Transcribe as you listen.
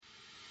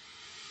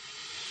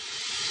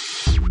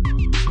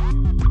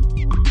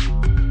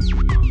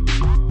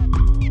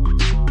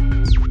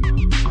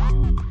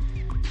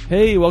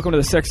Hey, welcome to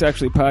the Sex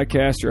Actually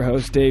podcast. Your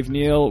host, Dave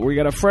Neal. We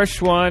got a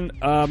fresh one.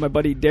 My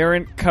buddy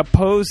Darren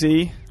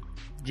Capozzi.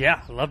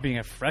 Yeah, I love being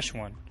a fresh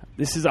one.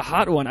 This is a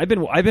hot one. I've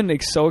been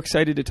like, so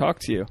excited to talk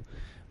to you.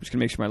 I'm just gonna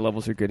make sure my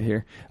levels are good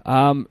here.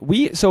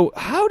 So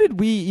how did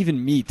we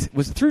even meet?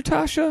 Was it through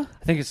Tasha?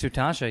 I think it's through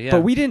Tasha, yeah.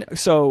 But we didn't.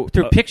 So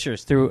through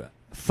pictures, through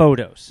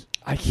photos.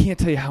 I can't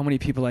tell you how many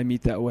people I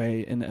meet that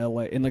way in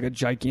LA, in like a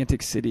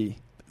gigantic city.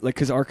 Like,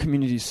 because our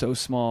community is so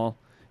small.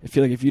 I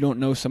feel like if you don't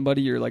know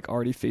somebody, you're like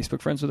already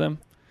Facebook friends with them.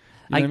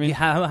 You know what I mean?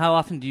 How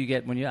often do you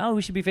get when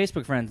we should be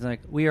Facebook friends?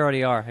 Like, we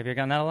already are. Have you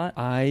gotten that a lot?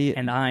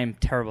 I'm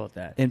terrible at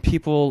that. And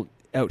people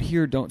out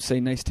here don't say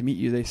nice to meet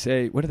you. They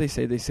say, what do they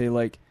say? They say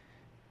like,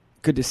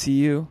 good to see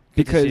you.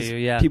 Because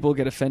people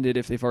get offended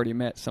if they've already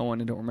met someone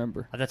and don't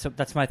remember.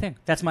 That's my thing.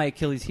 That's my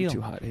Achilles heel. I'm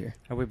too hot here.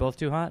 Are we both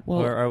too hot? Well,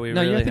 or are we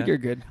no, really I think hot? You're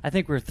good. I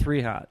think we're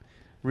 3 hot.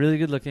 Really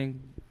good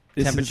looking.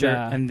 This temperature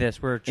is, and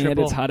this. We're triple. And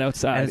it's hot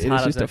outside. It's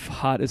just a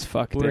hot as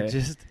fuck day. We're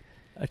just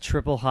a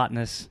triple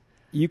hotness.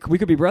 We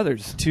could be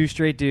brothers. 2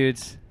 straight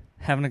dudes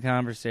having a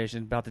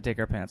conversation, about to take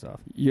our pants off.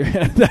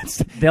 Yeah,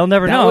 they'll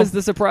never know. That was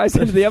the surprise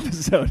end of the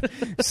episode.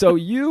 So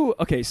you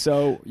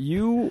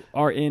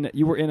were in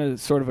a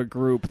sort of a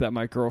group that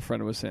my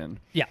girlfriend was in.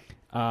 Yeah.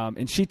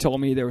 And she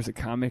told me there was a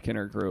comic in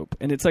her group,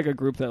 and it's like a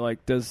group that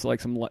like does like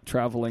some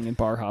traveling and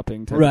bar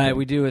hopping. Right.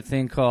 We do a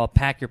thing called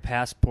Pack Your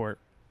Passport,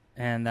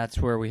 and that's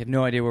where we have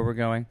no idea where we're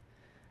going.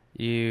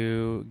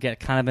 You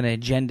get kind of an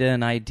agenda,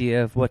 an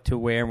idea of what to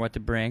wear and what to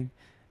bring,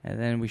 and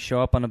then we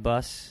show up on a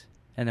bus,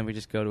 and then we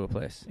just go to a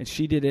place. And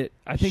she did it.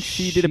 I think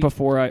she did it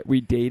before we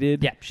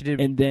dated. Yeah, she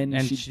did. And then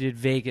she did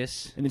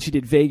Vegas. And then she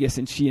did Vegas,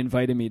 and she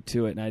invited me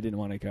to it, and I didn't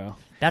want to go.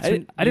 I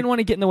didn't want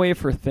to get in the way of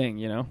her thing,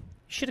 you know.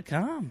 You should have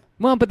come.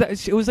 Well, but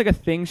it was like a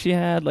thing she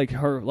had, like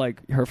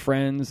her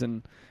friends,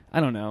 and I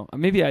don't know.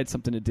 Maybe I had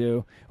something to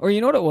do. Or you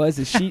know what it was?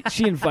 Is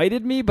she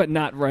invited me, but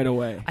not right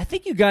away. I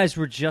think you guys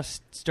were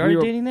just started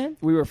dating then?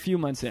 We were a few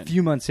months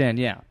in.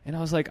 Yeah. And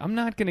I was like, I'm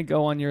not going to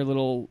go on your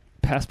little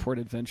passport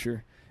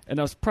adventure. And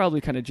I was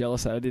probably kind of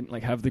jealous that I didn't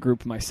like have the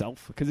group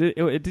myself, because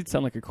it did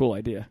sound like a cool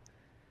idea.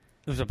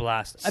 It was a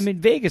blast. I mean,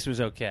 Vegas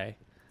was okay.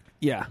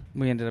 Yeah.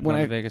 We ended up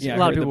going to Vegas. Yeah, a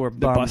lot of people were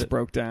bummed. The bus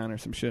broke down or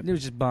some shit. They were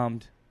just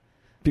bummed.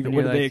 Because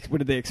what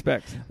did they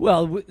expect?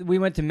 Well, we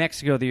went to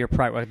Mexico the year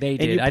prior. Well, they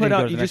did.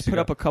 You just put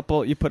up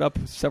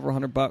several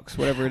 $100,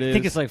 whatever it is. I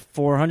think it's like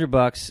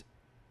 $400.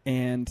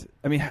 And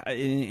I mean,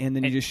 and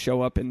then you just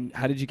show up. And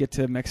how did you get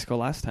to Mexico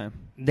last time?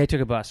 They took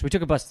a bus. We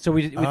took a bus. So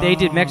they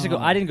did Mexico.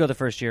 I didn't go the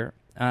first year.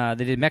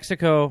 They did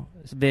Mexico,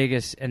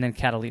 Vegas, and then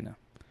Catalina.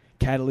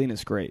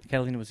 Catalina's great.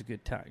 Catalina was a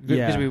good time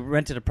because we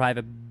rented a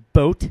private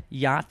boat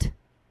yacht.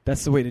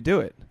 That's the way to do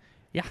it.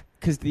 Yeah,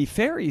 because the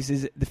ferry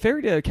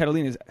to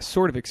Catalina is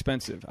sort of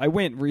expensive. I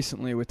went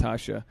recently with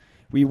Tasha.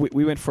 We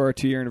went for our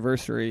 2-year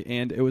anniversary,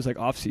 and it was like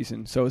off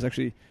season, so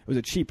it was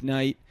a cheap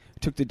night.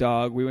 Took the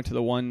dog. We went to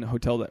the one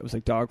hotel that was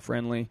like dog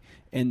friendly,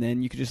 and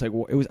then you could just like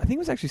I think it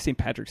was actually St.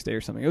 Patrick's Day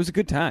or something. It was a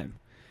good time.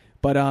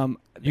 But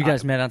you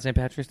guys met on St.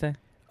 Patrick's Day?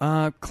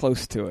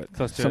 Close to it.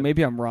 So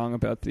maybe I'm wrong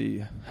about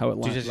how it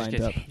lined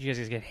up. Did you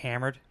guys get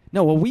hammered?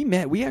 No. Well, we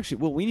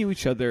knew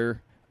each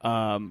other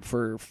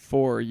for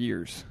 4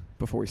 years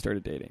before we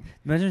started dating.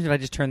 Imagine if I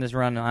just turn this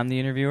around and I'm the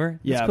interviewer.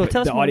 Yeah, cool.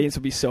 But the audience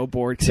would be so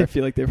bored because I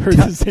feel like they've heard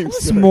the same story. Tell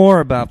us more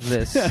about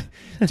this.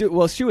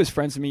 Well, she was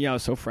friends with me. Yeah, I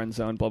was so friend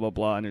zoned, blah, blah,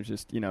 blah. And it was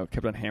just,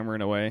 kept on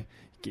hammering away.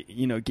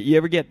 You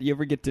ever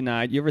get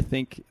denied? You ever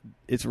think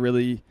it's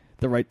really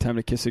the right time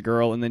to kiss a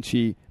girl and then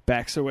she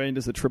backs away and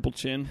does the triple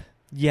chin?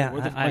 Yeah.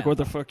 What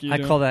the fuck are you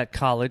doing? I call that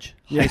college,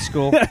 high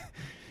school,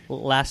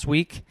 last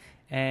week,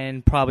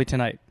 and probably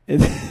tonight.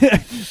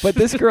 But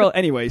this girl,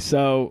 anyway,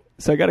 so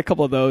I got a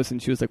couple of those,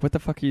 and she was like, "What the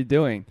fuck are you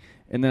doing?"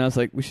 And then I was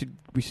like, "We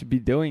should be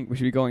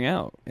going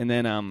out." And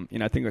then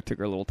I think it took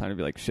her a little time to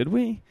be like, "Should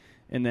we?"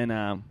 And then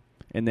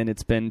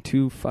it's been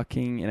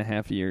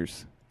 2.5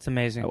 years. It's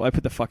amazing. I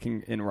put the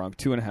fucking in wrong.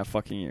 2.5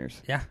 fucking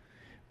years. Yeah.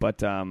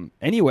 But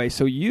anyway,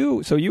 so you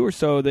were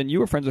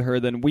friends with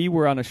her. Then we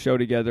were on a show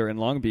together in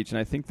Long Beach, and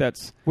I think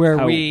that's where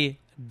we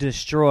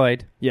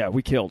destroyed. Yeah,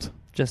 we killed.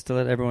 Just to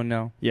let everyone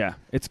know. Yeah,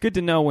 it's good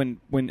to know when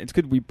it's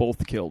good we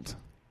both killed.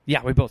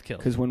 Yeah, we both killed.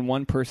 Because when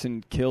one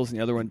person kills and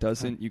the other one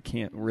doesn't, you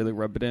can't really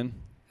rub it in.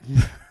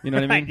 You know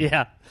what I mean?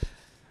 Yeah.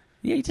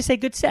 Yeah, you just say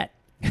good set.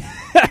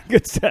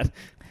 Good set.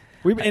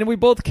 We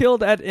both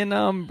killed at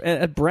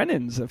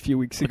Brennan's a few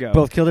weeks ago.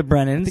 Both killed at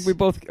Brennan's.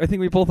 I think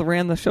we both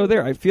ran the show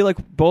there. I feel like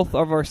both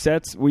of our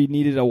sets we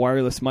needed a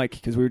wireless mic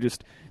because we were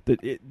just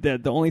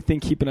the only thing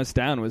keeping us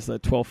down was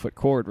the 12-foot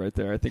cord right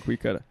there. I think we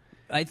could.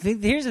 I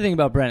think here's the thing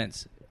about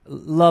Brennan's.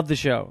 Love the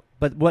show,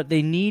 but what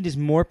they need is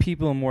more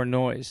people and more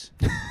noise.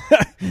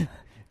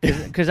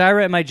 Because I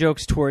write my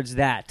jokes towards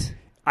that.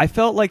 I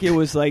felt like it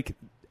was like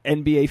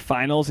NBA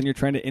Finals and you're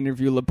trying to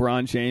interview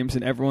LeBron James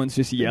and everyone's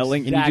just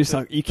yelling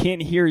and you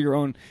can't hear your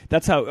own.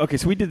 That's how. Okay,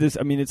 so we did this.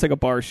 I mean, it's like a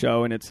bar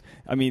show and it's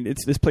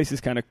this place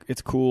is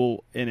it's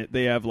cool and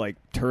they have like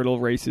turtle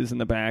races in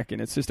the back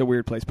and it's just a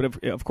weird place.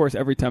 But of course,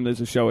 every time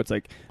there's a show, it's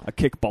like a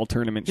kickball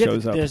tournament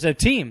shows up. There's a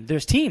team.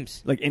 There's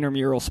teams like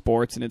intramural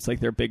sports and it's like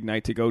their big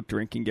night to go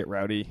drink and get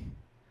rowdy.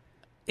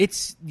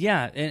 It's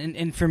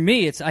and for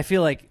me, I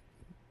feel like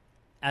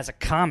as a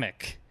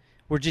comic,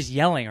 we're just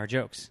yelling our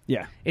jokes.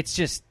 Yeah, it's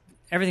just.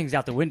 Everything's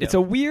out the window. It's a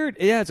weird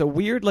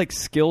like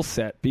skill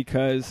set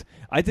because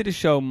I did a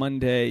show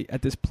Monday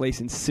at this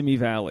place in Simi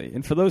Valley.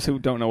 And for those who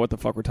don't know what the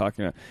fuck we're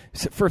talking about,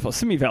 first of all,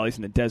 Simi Valley's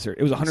in the desert.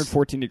 It was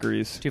 114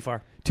 degrees. Too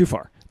far.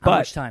 How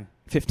much time?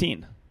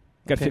 15.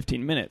 Got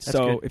 15 minutes. That's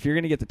so good. if you're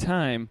going to get the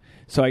time,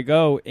 so I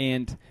go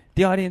and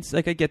the audience,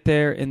 like I get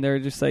there and they're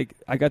just like,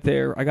 I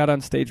got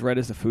on stage right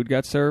as the food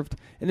got served.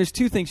 And there's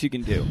two things you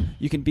can do.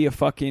 You can be a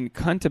fucking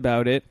cunt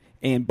about it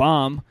and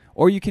bomb,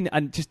 or you can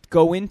just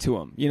go into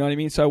them. You know what I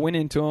mean? So I went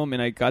into them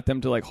and I got them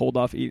to like hold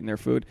off eating their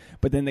food.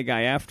 But then the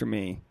guy after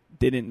me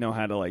didn't know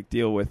how to like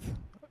deal with,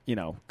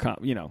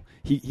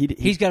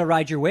 he's got to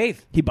ride your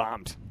wave. He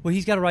bombed. Well,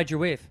 he's got to ride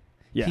your wave.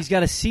 Yeah. He's got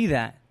to see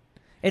that.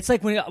 It's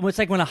like when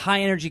a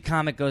high energy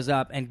comic goes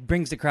up and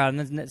brings the crowd,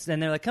 and then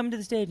they're like, "Come to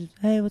the stage,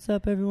 hey, what's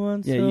up,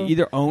 everyone?" Yeah, so, you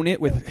either own it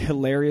with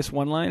hilarious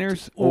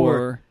one-liners,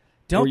 or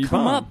don't you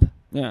come bomb. up.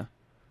 Yeah.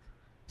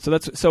 So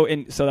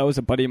that was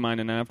a buddy of mine,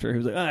 and after he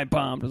was like, I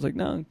bombed. I was like,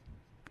 no,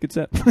 good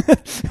set.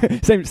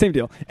 same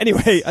deal.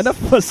 Anyway,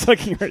 enough of us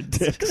sucking our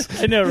dicks.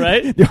 I know,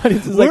 right? The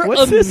audience is like,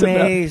 what's this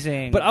about?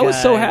 Amazing. But I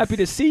was so happy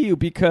to see you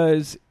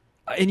because,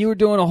 and you were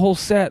doing a whole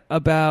set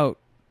about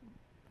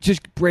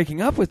just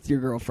breaking up with your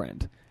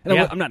girlfriend. And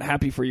I'm not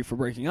happy for you for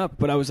breaking up,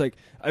 but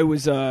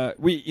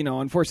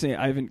unfortunately,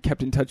 I haven't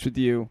kept in touch with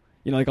you.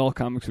 Like all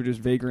comics, we're just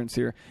vagrants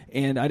here,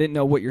 and I didn't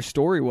know what your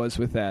story was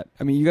with that.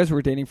 I mean, you guys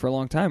were dating for a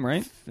long time,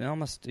 right?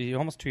 Almost 2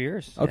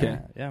 years. Okay,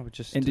 yeah. We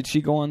just. And did she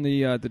go on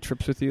the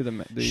trips with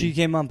you? She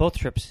came on both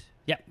trips.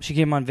 Yeah, she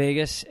came on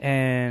Vegas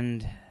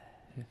and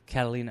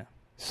Catalina.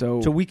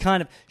 So we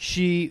kind of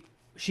she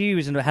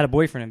had a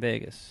boyfriend in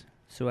Vegas,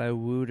 so I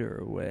wooed her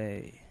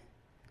away.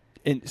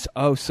 And she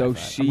I'm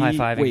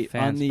high-fiving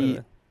fans,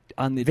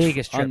 on the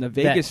Vegas trip. On the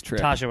Vegas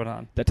trip Tasha went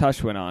on. That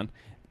Tasha went on.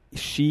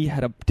 She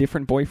had a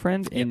different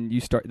boyfriend, and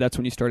that's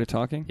when you started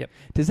talking? Yep.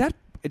 Does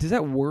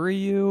that worry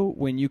you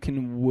when you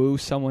can woo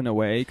someone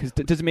away? Because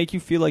does it make you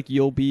feel like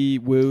you'll be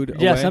wooed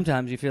away? Yeah,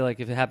 sometimes you feel like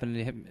if it happened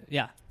to him,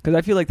 yeah. Because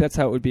I feel like that's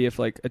how it would be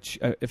if I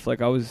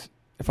was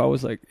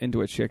like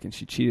into a chick and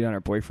she cheated on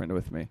her boyfriend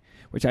with me,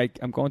 which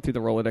I'm going through the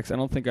Rolodex. I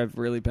don't think I've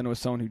really been with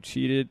someone who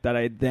cheated that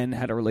I then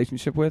had a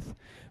relationship with,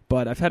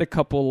 but I've had a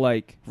couple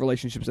like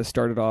relationships that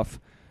started off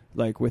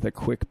like with a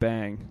quick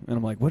bang, and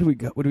I'm like, what do we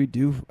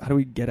do? How do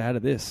we get out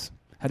of this?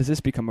 How does this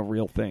become a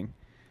real thing?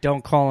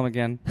 Don't call him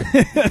again.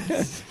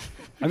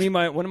 I mean,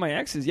 one of my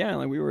exes,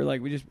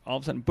 we just all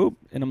of a sudden boop,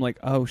 and I'm like,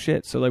 oh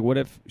shit. So like, what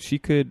if she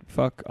could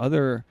fuck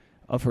other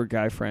of her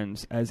guy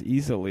friends as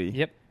easily?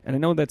 Yep. And I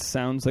know that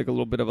sounds like a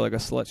little bit of like a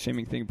slut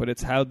shaming thing, but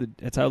it's how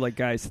like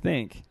guys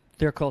think.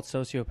 They're called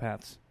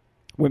sociopaths.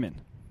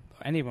 Women.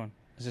 Anyone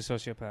is a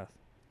sociopath.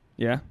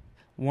 Yeah.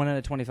 1 out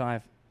of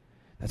 25.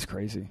 That's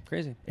crazy.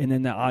 Crazy. And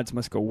then the odds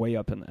must go way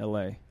up in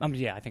L.A.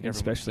 Yeah, I think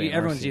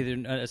everyone's either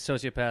a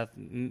sociopath.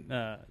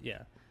 Yeah.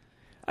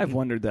 I've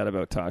wondered that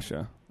about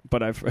Tasha,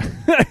 but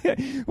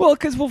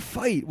because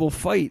we'll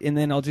fight, and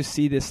then I'll just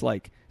see this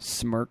like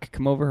smirk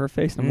come over her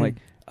face, and I'm like,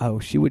 oh,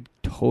 she would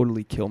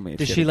totally kill me.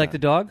 Does she like the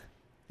dog?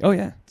 Oh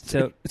yeah.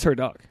 So it's her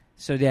dog.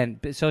 So then,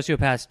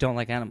 sociopaths don't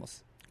like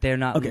animals. They're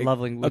not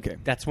loving. Okay.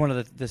 That's one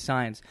of the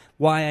signs.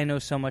 Why I know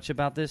so much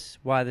about this,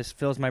 why this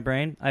fills my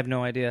brain, I have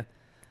no idea.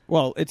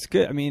 Well, it's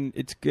good. I mean,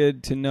 it's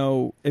good to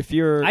know if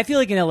you're... I feel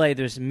like in L.A.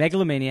 there's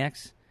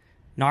megalomaniacs,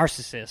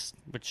 narcissists,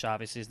 which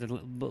obviously is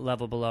the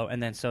level below,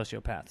 and then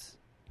sociopaths.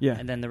 Yeah.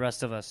 And then the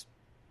rest of us.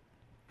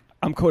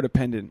 I'm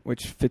codependent,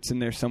 which fits in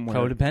there somewhere.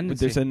 Codependency.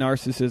 There's a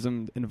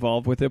narcissism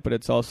involved with it, but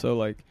it's also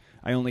like,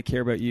 I only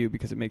care about you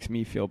because it makes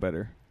me feel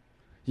better.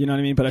 You know what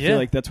I mean? But I feel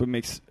like that's what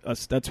makes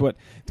us...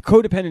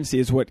 Codependency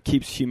is what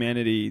keeps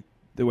humanity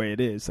the way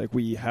it is. Like,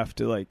 we have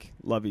to like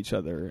love each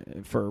other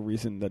for a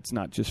reason that's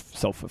not just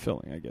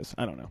self-fulfilling, I guess.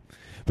 I don't know.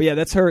 But yeah,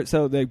 that's her.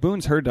 So like,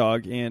 Boone's her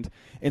dog, and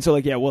so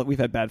like, yeah, well, we've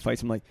had bad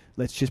fights. I'm like,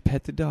 let's just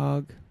pet the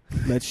dog.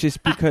 Let's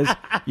just, because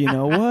you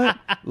know what?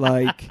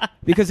 Like,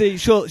 because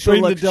she'll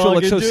look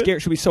so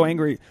scared. She'll be so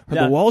angry.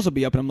 The walls will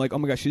be up, and I'm like, oh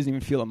my gosh, she doesn't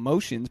even feel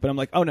emotions. But I'm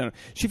like, oh no,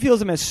 she feels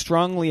them as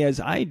strongly as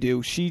I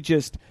do. She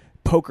just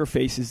poker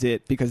faces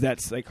it because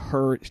that's like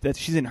her.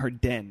 She's in her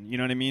den. You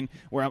know what I mean?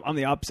 Where I'm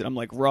the opposite. I'm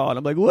like raw, and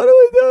I'm like, what are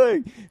we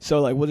doing?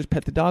 So like, we'll just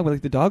pet the dog. But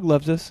like, the dog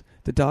loves us.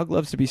 The dog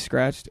loves to be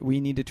scratched. We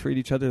need to treat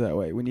each other that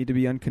way. We need to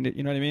be unconditional.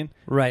 You know what I mean?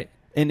 Right.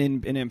 And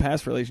in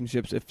past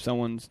relationships, if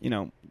someone's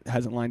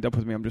hasn't lined up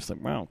with me, I'm just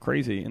like, wow,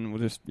 crazy, and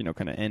we'll just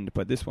kind of end.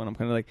 But this one, I'm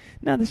kind of like,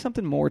 no, there's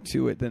something more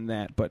to it than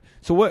that. But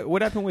so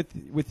what happened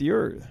with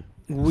your?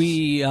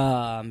 We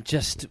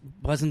just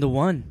wasn't the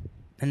one,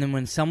 and then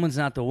when someone's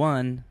not the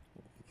one,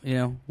 You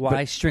know,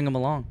 why string them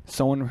along?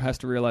 Someone has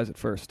to realize it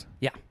first.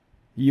 Yeah.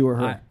 You or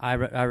her? I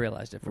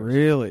realized it first.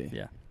 Really?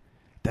 Yeah.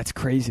 That's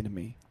crazy to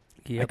me.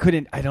 Yep.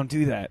 I don't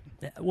do that.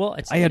 Well,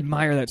 I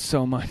admire that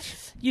so much.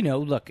 You know,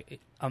 look,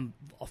 I'm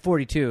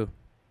 42.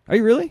 Are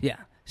you really? Yeah.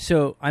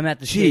 So I'm at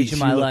the stage in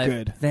my life.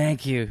 Good.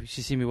 Thank you. You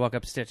see me walk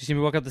up the stairs. You see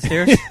me walk up the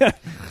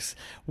stairs?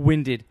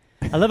 Winded.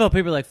 I love how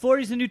people are like,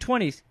 40's the new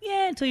 20s.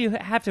 Yeah, until you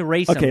have to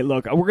race them. Okay,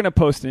 look, we're going to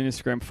post an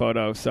Instagram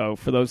photo. So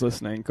for those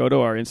listening, go to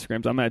our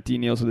Instagrams. I'm at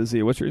DNeils with a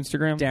Z. What's your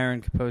Instagram?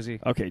 Darren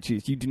Capozzi. Okay,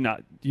 geez,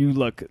 you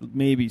look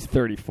maybe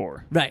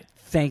 34. Right.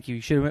 Thank you.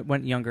 You should have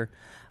went younger.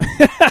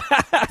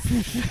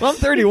 Well, I'm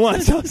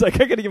 31, so I was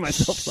like, I got to give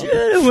myself something.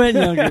 Should have went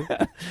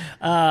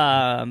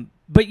younger.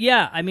 But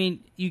yeah, I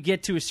mean, you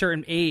get to a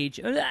certain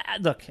age.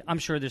 Look, I'm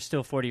sure there's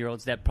still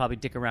 40-year-olds that probably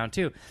dick around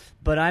too.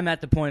 But I'm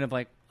at the point of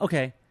like,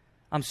 okay,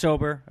 I'm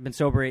sober. I've been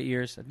sober 8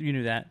 years. You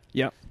knew that.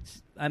 Yep.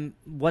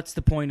 What's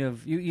the point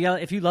of you?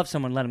 If you love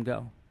someone, let them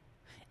go.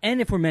 And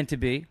if we're meant to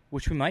be,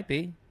 which we might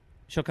be,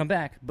 she'll come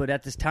back. But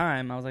at this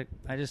time, I was like,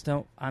 I just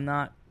don't. I'm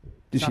not.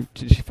 Did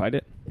she fight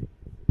it?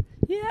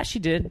 Yeah, she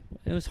did.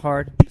 It was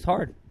hard. It's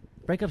hard.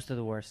 Breakups are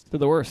the worst. They're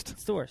the worst.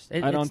 It's the worst.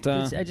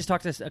 I just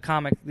talked to a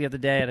comic the other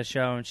day at a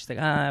show, and she's like,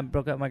 I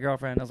broke up with my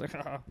girlfriend. I was like,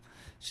 oh.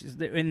 She's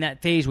in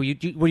that phase where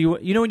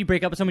you know when you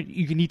break up with someone,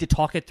 you need to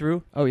talk it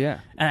through. Oh yeah.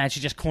 And she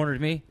just cornered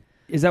me.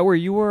 Is that where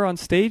you were on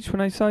stage when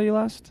I saw you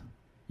last?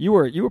 You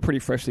were pretty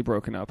freshly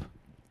broken up.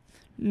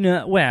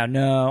 No, well,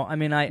 no. I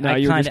mean,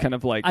 you were just kind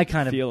of like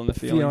feeling the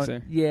feelings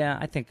there. Yeah,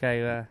 I think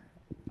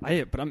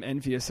but I'm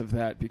envious of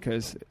that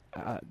because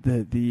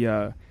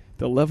the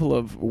level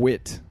of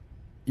wit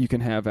you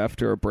can have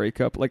after a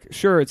breakup. Like,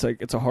 sure, it's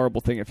a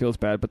horrible thing. It feels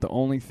bad, but the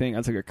only thing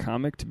as like a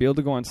comic to be able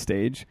to go on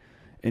stage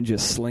and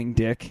just sling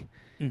dick.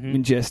 Mm-hmm.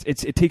 And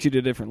it takes you to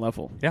a different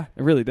level. Yeah,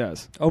 it really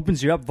does.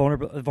 Opens you up.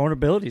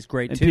 Vulnerability is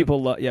great and too.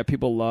 People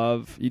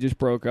love. You just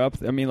broke up.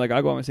 I mean, like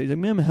I go on stage like,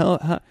 man,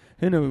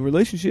 in a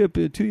relationship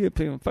 2 years,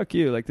 fuck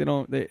you. Like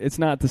it's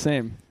not the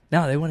same.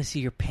 No, they want to see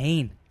your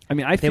pain. I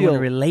mean, they want to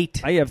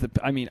relate. I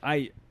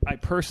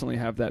personally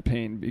have that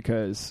pain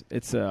because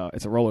it's a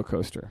roller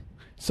coaster.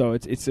 So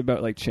it's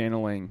about like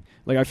channeling.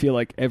 Like I feel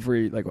like at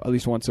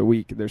least once a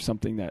week there's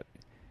something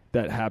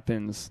that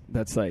happens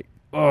that's like.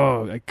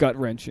 Oh, like gut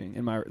wrenching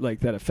in my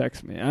that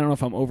affects me. I don't know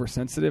if I'm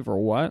oversensitive or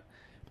what,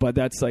 but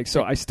that's like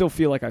so. I still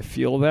feel like I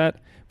feel that,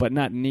 but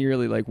not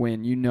nearly like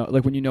when you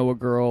know a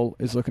girl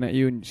is looking at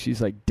you and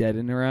she's like dead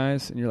in her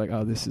eyes, and you're like,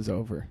 oh, this is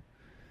over.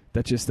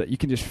 That's just that you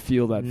can just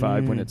feel that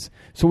vibe when it's.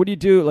 So what do you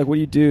do? Like, what do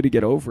you do to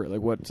get over it?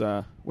 Like,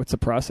 what's the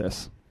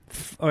process?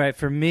 All right,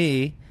 for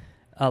me,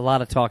 a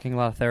lot of talking, a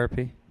lot of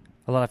therapy,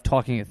 a lot of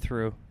talking it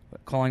through,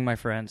 calling my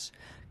friends,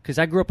 because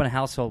I grew up in a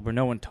household where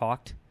no one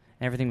talked.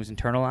 Everything was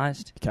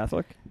internalized.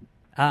 Catholic?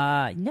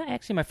 No,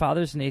 actually, my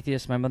father's an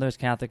atheist. My mother's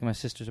Catholic. And my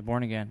sisters are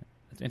born again.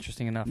 It's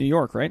interesting enough. New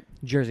York, right?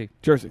 Jersey.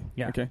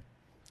 Yeah. Okay.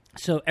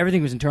 So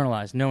everything was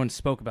internalized. No one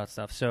spoke about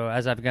stuff. So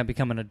as I've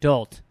become an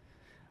adult,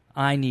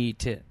 I need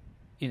to,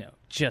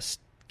 just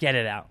get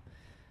it out.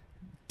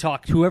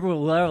 Talk to whoever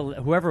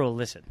will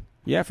listen.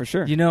 Yeah, for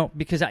sure.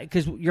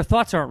 Because your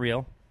thoughts aren't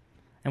real,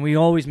 and we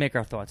always make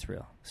our thoughts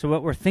real. So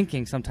what we're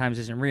thinking sometimes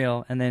isn't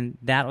real, and then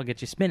that'll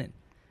get you spinning.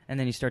 And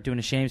then you start doing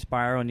a shame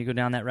spiral, and you go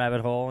down that rabbit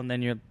hole, and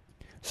then you're...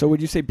 So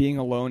would you say being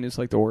alone is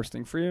like the worst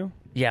thing for you?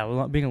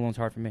 Yeah, being alone is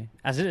hard for me,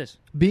 as it is.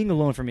 Being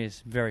alone for me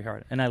is very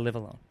hard, and I live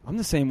alone. I'm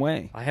the same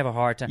way. I have a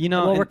hard time.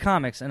 We're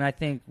comics, and I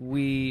think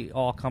we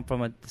all come from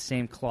the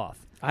same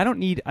cloth. I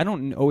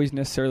don't always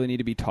necessarily need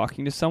to be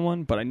talking to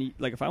someone, but I need,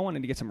 like, if I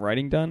wanted to get some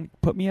writing done,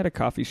 put me at a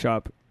coffee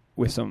shop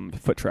with some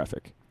foot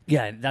traffic.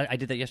 Yeah, I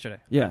did that yesterday.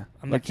 Yeah.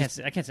 I can't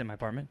sit in my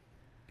apartment.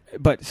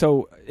 But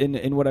so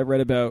in what I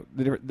read about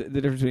the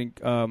difference between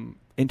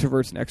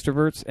introverts and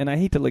extroverts, and I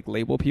hate to like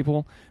label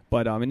people,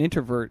 but an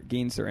introvert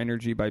gains their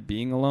energy by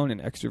being alone,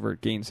 and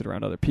extrovert gains it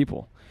around other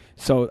people.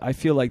 So I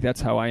feel like that's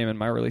how I am in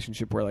my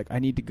relationship, where like I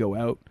need to go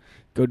out,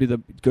 go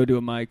to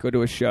a mic, go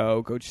to a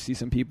show, go see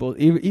some people,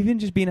 even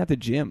just being at the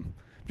gym.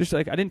 Just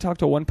like I didn't talk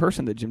to one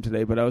person at the gym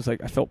today, but I was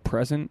like I felt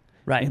present.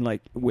 Right. And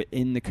like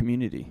in the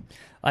community.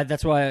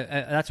 That's why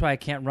I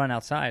can't run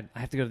outside. I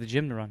have to go to the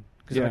gym to run.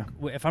 Because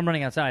if I'm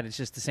running outside, it's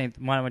just the same.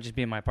 Why don't I just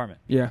be in my apartment?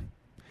 Yeah.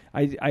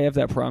 I have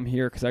that problem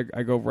here because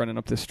I go running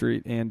up the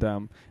street, and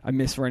I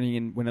miss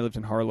running when I lived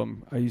in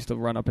Harlem. I used to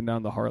run up and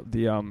down the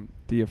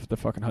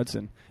fucking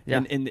Hudson.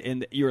 Yeah.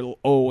 And you're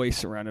always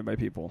surrounded by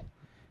people.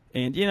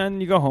 And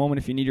and you go home, and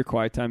if you need your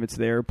quiet time, it's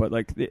there. But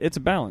like it's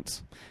a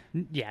balance.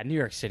 Yeah, New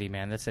York City,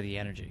 man, that's the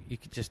energy.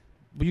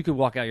 You could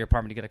walk out your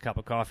apartment to get a cup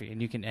of coffee,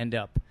 and you can end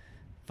up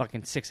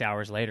fucking 6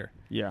 hours later.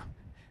 Yeah.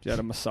 At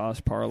a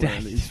massage parlor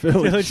in the East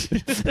Village.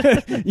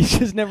 You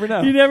just never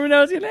know. You never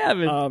know what's going to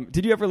happen.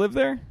 Did you ever live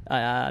there?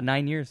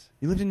 9 years.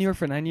 You lived in New York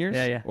for 9 years?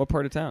 Yeah. What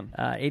part of town?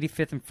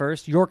 85th and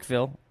 1st,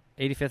 Yorkville.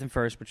 85th and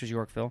 1st, which was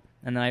Yorkville.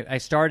 And then I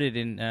started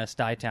in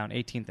Stuytown,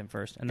 18th and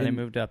 1st. And then I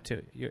moved up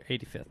to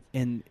 85th.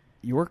 And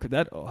York,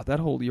 that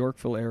whole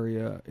Yorkville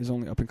area is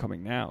only up and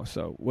coming now.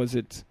 So was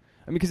it...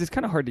 I mean, because it's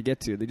kind of hard to get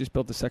to. They just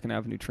built the 2nd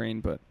Avenue train,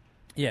 but...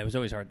 Yeah, it was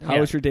always hard. How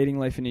was your dating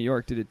life in New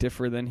York? Did it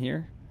differ than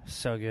here?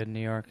 So good in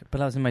New York.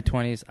 But I was in my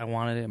 20s. I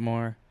wanted it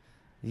more.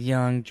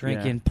 Young,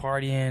 drinking,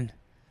 partying,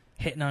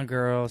 hitting on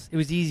girls. It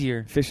was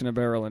easier. Fish in a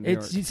barrel in New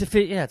York. It's a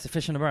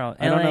fish in a barrel.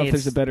 I don't know if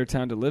there's a better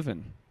town to live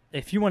in.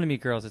 If you want to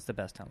meet girls, it's the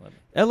best town to live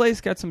in.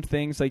 LA's got some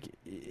things like,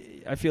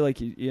 I feel like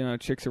you know,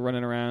 chicks are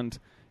running around.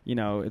 You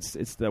know,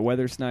 it's the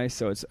weather's nice,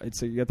 so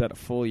it's you got that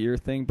full year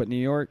thing. But New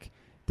York,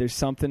 there's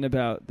something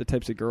about the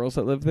types of girls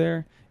that live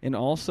there, and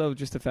also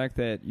just the fact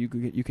that you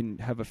can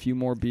have a few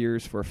more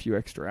beers for a few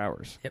extra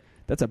hours. Yep.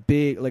 That's a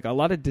big, like, a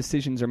lot of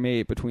decisions are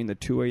made between the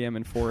 2 a.m.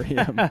 and 4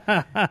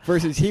 a.m.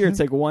 versus here it's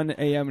like 1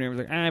 a.m. and everyone's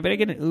like, I better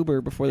get an Uber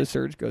before the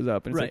surge goes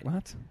up. And it's like,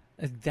 what?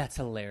 That's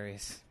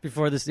hilarious.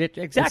 Before this,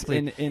 exactly.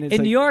 And in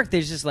like, New York,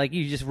 there's just like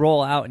you just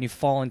roll out and you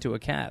fall into a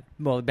cab.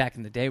 Well, back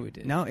in the day, we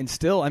did. No, and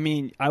still, I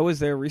mean, I was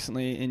there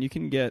recently, and you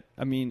can get.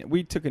 I mean,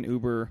 we took an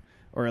Uber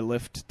or a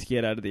Lyft to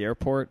get out of the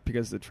airport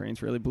because the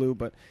trains really blew.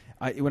 But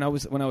my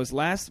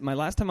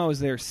last time I was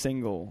there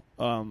single,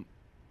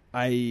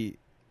 I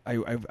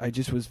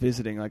just was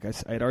visiting. Like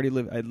I'd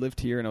lived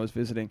here and I was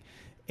visiting.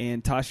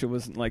 And Tasha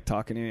wasn't like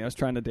talking to me. I was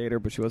trying to date her,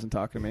 but she wasn't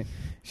talking to me.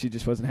 She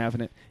just wasn't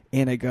having it.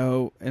 And I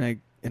go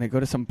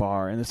to some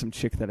bar, and there's some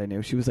chick that I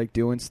knew. She was like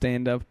doing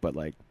stand up, but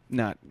like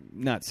not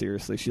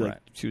seriously. She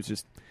was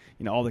just,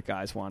 you know, all the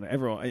guys wanted.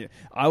 Everyone.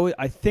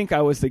 I think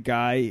I was the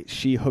guy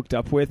she hooked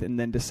up with, and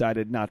then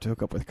decided not to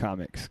hook up with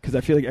comics because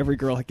I feel like every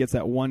girl gets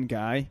that one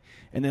guy,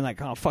 and then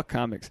like, oh, fuck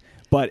comics.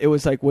 But it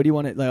was like, what do you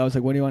want to? Like, I was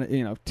like, what do you want to?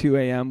 You know, 2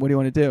 a.m. What do you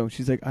want to do?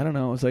 She's like, I don't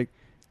know. I was like,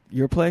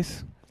 your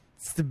place.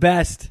 It's the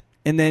best.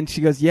 And then she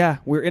goes, yeah,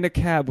 we're in a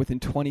cab within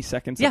 20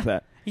 seconds of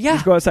that. Yeah.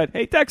 Just go outside.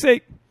 Hey,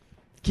 taxi.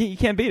 You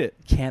can't beat it.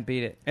 Can't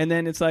beat it. And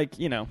then it's like,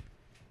 you know,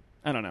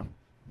 I don't know.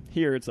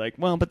 Here it's like,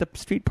 well, but the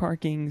street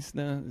parking's,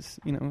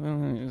 you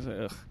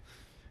know,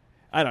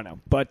 I don't know.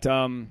 But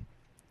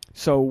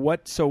so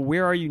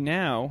where are you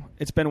now?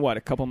 It's been, what,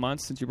 a couple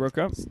months since you broke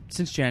up?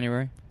 Since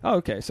January. Oh,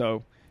 okay.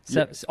 So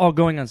all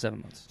going on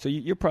 7 months. So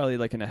you're probably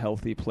like in a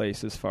healthy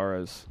place as far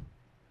as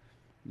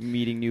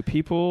meeting new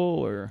people,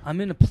 or? I'm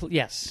in a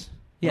yes.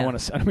 Yeah. I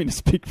don't mean to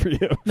speak for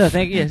you. No,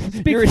 thank you.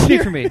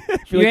 Speak for me.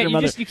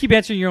 You keep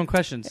answering your own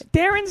questions.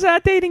 Darren's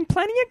dating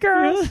plenty of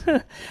girls.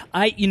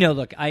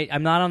 Look,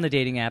 I'm not on the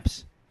dating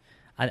apps.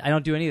 I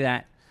don't do any of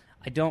that.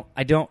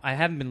 I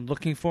haven't been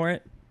looking for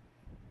it.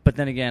 But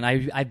then again,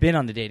 I've been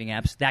on the dating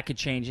apps. That could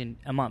change in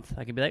a month.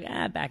 I could be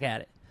like, back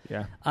at it.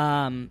 Yeah.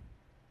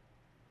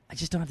 I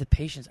just don't have the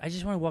patience. I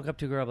just want to walk up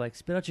to a girl, like,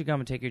 spit out your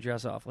gum and take your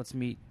dress off. Let's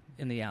meet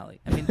in the alley.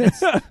 I mean,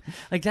 that's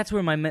that's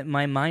where my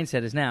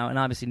mindset is now. And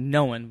obviously,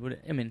 no one would.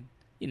 I mean,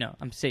 you know,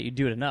 I'm saying you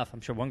do it enough. I'm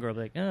sure one girl would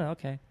be like, oh,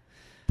 okay.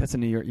 That's a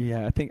New York.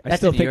 Yeah, I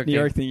still think New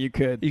York thing. You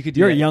could.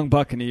 You're a young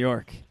buck in New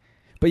York,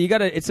 but you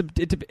gotta. It's.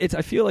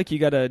 I feel like you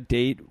gotta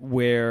date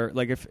where,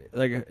 like, if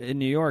in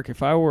New York,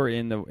 if I were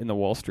in the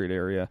Wall Street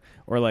area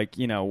or like,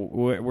 you know,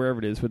 wherever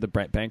it is with the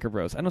banker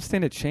bros, I don't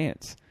stand a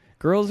chance.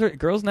 Girls in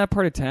that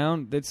part of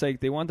town. It's like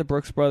they want the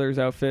Brooks Brothers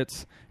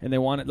outfits, and they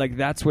want it like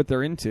that's what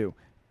they're into.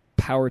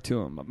 Power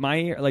to them.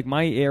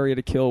 My area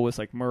to kill was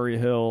like Murray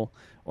Hill,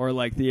 or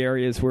like the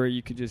areas where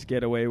you could just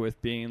get away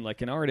with being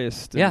like an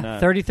artist. Yeah,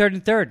 and, 33rd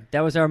and 3rd. That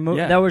was our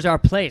That was our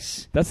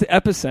place. That's the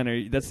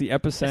epicenter. That's the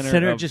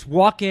epicenter. Just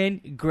walk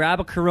in,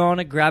 grab a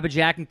Corona, grab a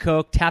Jack and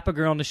Coke, tap a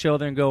girl on the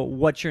shoulder, and go,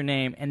 "What's your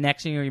name?" And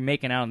next thing you're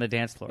making out on the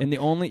dance floor. And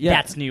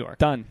that's New York.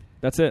 Done.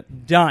 That's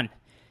it. Done.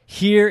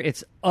 Here,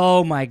 it's,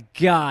 oh, my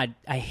God,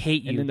 I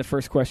hate you. And then the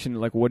first question,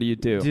 like, what do you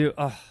do?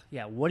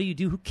 What do you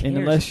do? Who cares? And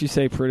unless you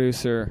say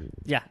producer.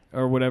 Yeah.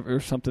 Or whatever, or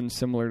something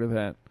similar to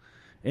that.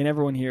 And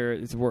everyone here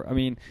is, I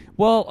mean,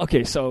 well,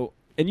 okay, so,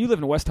 and you live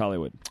in West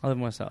Hollywood. I live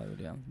in West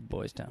Hollywood, yeah.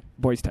 Boys Town.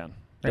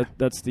 Yeah.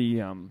 That's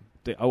the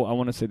I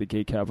want to say the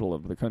gay capital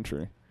of the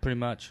country. Pretty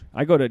much.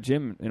 I go to a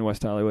gym in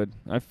West Hollywood.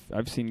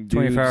 I've seen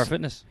dudes. 24-hour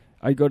fitness.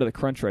 I go to the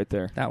Crunch right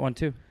there. That one,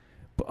 too.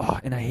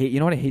 And I hate, you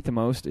know what I hate the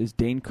most is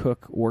Dane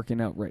Cook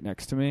working out right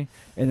next to me,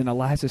 and then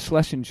Eliza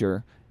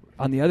Schlesinger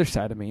on the other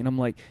side of me, and I'm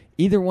like,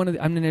 either one of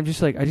them, I'm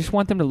just like, I just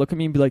want them to look at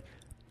me and be like,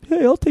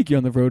 hey, I'll take you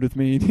on the road with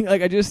me.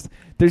 Like,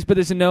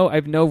 I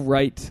have no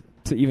right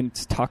to even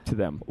talk to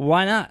them.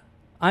 Why not?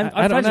 I'm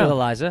friends with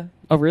Eliza.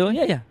 Oh, really?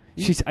 Yeah.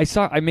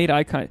 I made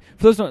eye contact.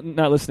 For those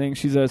not listening,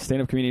 she's a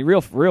stand-up comedian,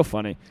 real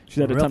funny. She's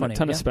had a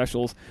ton of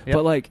specials,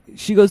 but like,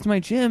 she goes to my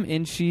gym,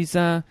 and she's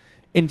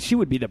and she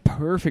would be the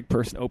perfect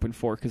person to open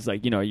for, because,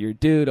 like, you know, you're a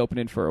dude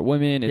opening for a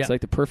woman. It's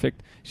like the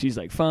perfect. She's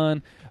like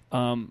fun.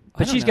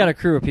 But she's got a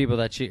crew of people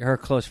that her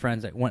close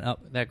friends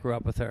that grew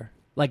up with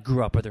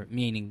her,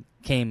 meaning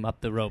came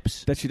up the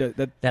ropes.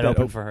 That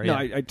opened for her. No,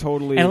 yeah. I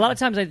totally. And a lot of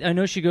times I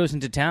know she goes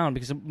into town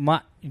because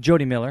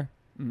Jody Miller,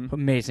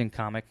 amazing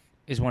comic,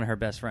 is one of her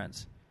best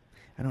friends.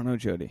 I don't know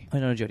Jody. I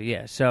know Jody,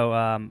 yeah. So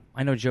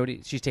I know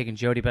Jody. She's taken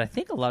Jody, but I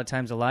think a lot of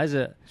times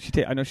Eliza.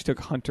 I know she took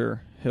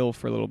Hunter Hill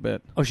for a little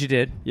bit. Oh, she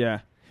did?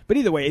 Yeah. But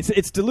either way,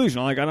 it's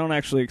delusional. Like, I don't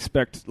actually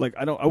expect, like,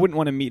 I wouldn't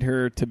want to meet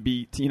her to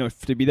be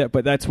that.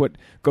 But that's what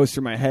goes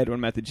through my head when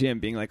I'm at the gym,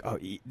 being like, oh,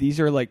 these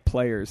are like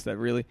players that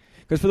really.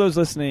 Because for those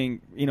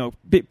listening, you know,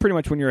 pretty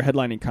much when you're a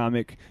headlining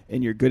comic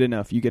and you're good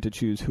enough, you get to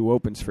choose who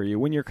opens for you.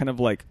 When you're kind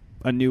of like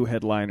a new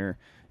headliner,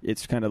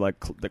 it's kind of like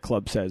the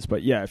club says.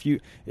 But yeah, if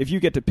you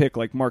get to pick,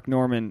 like Mark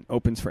Norman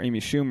opens for Amy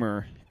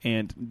Schumer,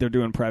 and they're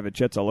doing private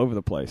jets all over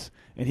the place,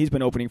 and he's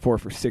been opening for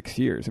 6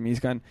 years. I mean, he's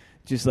gotten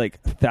just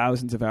like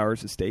thousands of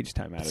hours of stage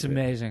time out of it. It's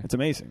amazing. It's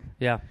amazing.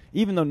 Yeah.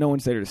 Even though no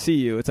one's there to see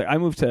you, it's like I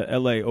moved to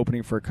L.A.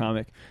 opening for a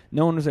comic.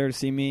 No one was there to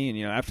see me,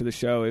 and after the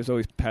show, it was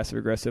always passive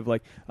aggressive,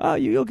 like, "Oh,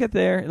 you'll get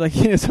there." Like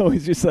it's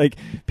always just like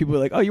people are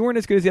like, "Oh, you weren't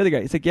as good as the other guy."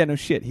 It's like, yeah, no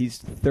shit. He's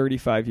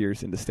 35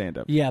 years into stand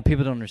up. Yeah,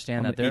 people don't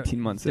understand that. They're 18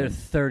 months. They're in.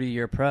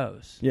 30-year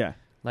pros. Yeah,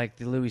 like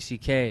the Louis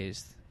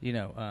C.K.'s.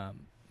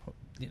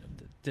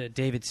 The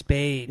David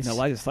Spades.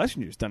 Liza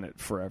Schlesinger's done it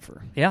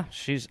forever. Yeah,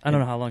 I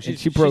don't know how long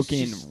she broke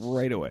in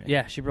right away.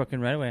 Yeah, she broke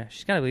in right away.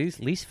 She's got at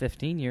least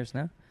 15 years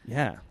now.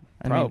 Yeah,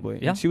 probably.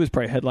 Yeah. And she was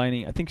probably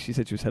headlining. I think she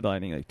said she was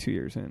headlining like 2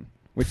 years in,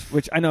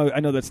 which I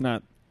know that's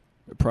not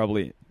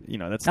probably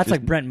that's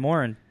like Brent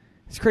Morin.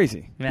 It's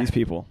crazy. Yeah. These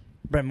people.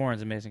 Brent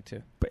Morin's amazing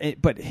too.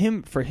 But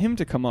for him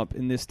to come up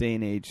in this day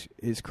and age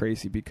is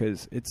crazy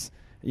because it's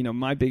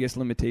my biggest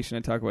limitation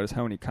I talk about is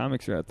how many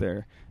comics are out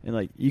there, and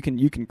like you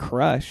can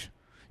crush.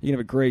 You can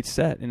have a great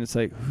set, and it's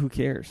like, who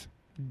cares?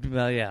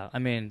 Well, yeah. I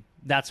mean,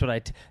 that's what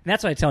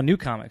I tell new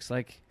comics.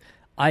 Like,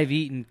 I've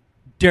eaten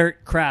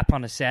dirt crap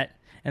on a set,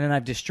 and then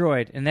I've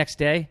destroyed. And the next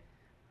day,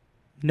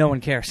 no one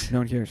cares. No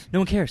one cares. No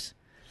one cares.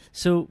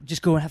 So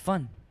just go and have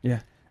fun. Yeah.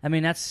 I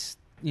mean, that's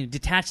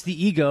detach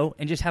the ego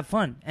and just have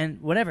fun,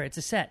 and whatever. It's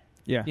a set.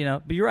 Yeah.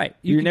 But you're right.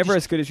 You're never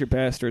as good as your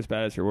best or as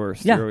bad as your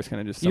worst. Yeah. You're always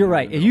kind of just. You're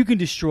right. And you can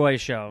destroy a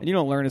show, and you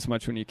don't learn as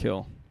much when you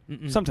kill.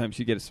 Mm-mm. Sometimes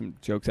you get some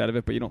jokes out of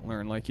it, but you don't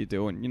learn like you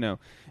do. And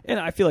and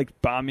I feel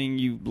like bombing,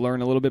 you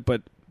learn a little bit.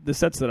 But the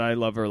sets that I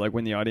love are like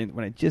when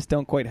I just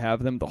don't quite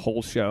have them the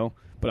whole show,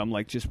 but I'm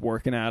like just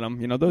working at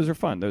them. Those are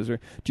fun. Do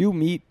you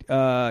meet? You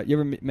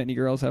ever met any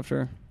girls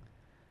after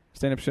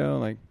stand up show?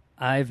 Like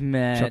I've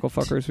met chuckle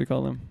fuckers, we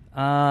call them.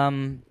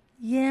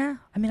 Yeah.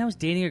 I mean, I was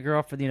dating a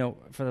girl for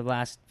the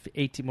last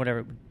 18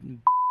 whatever.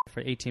 For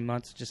 18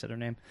 months, just said her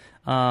name.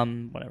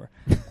 Whatever.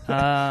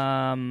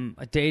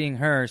 Dating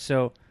her,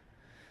 so.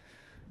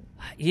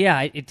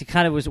 Yeah, it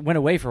kind of went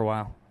away for a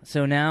while.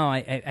 So now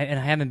I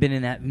haven't been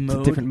in that mode.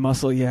 It's a different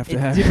muscle you have to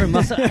have. Different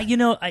muscle.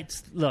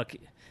 Look,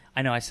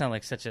 I know I sound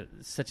like such a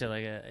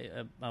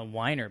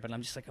whiner, but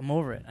I'm just like I'm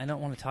over it. I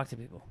don't want to talk to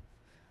people.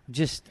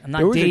 I'm not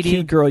there was dating. A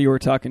cute girl you were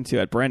talking to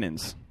at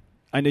Brennan's.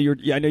 I know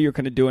you're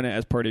kind of doing it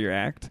as part of your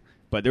act,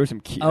 but there was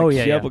some cute.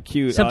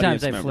 Cute.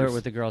 Sometimes I members. flirt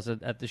with the girls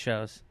at the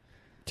shows.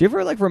 Do you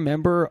ever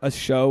remember a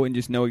show and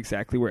just know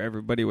exactly where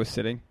everybody was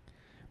sitting?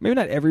 Maybe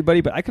not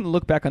everybody, but I can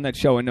look back on that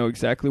show and know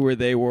exactly where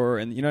they were,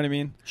 and you know what I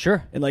mean?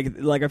 Sure. And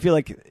like I feel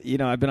like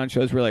I've been on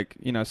shows where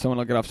someone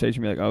will get off stage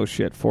and be like, "Oh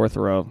shit, fourth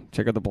row,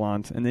 check out the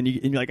blonde," and then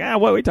you're like,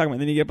 "What are we talking about?"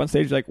 And then you get up on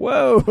stage, you're like,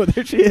 "Whoa,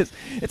 there she is!"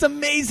 It's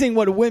amazing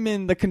what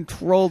women, the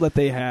control that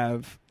they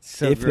have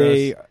if gross.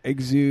 They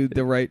exude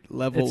the right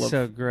level of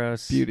so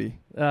gross beauty.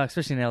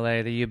 Especially in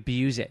LA, they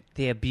abuse it.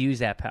 They abuse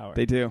that power.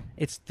 They do.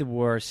 It's the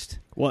worst.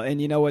 Well,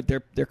 and you know what?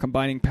 They're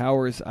combining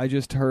powers. I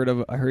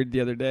heard the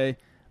other day.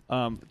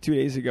 2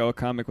 days ago, a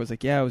comic was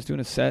like, "Yeah, I was doing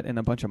a set, and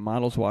a bunch of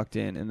models walked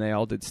in, and they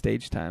all did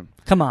stage time."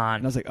 Come on!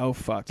 And I was like, "Oh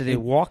fuck!" Did they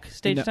walk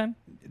stage time?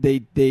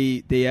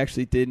 They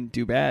actually didn't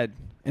do bad.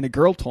 And a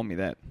girl told me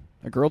that.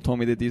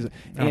 These.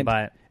 I don't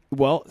buy it.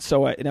 Well,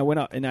 so I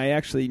went up and I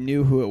actually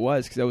knew who it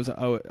was because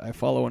I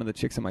follow one of the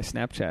chicks on my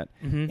Snapchat,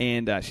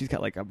 and she's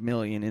got like 1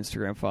 million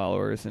Instagram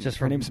followers, and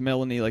her name's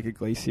Melanie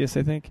Iglesias,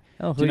 I think.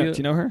 Oh, do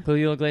you know her?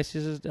 Julio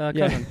Iglesias'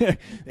 cousin. Yeah.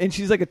 And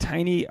she's like a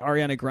tiny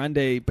Ariana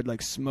Grande, but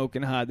like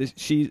smoking hot.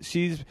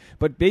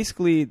 But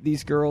basically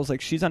these girls,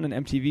 like she's on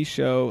an MTV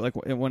show, like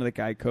one of the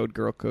guy code,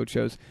 girl code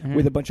shows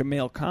with a bunch of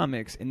male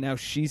comics, and now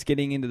she's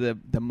getting into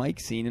the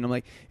mic scene, and I'm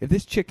like, if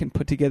this chick can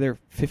put together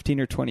 15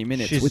 or 20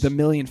 minutes with 1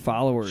 million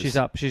followers, she's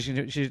up.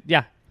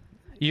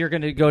 You're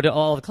going to go to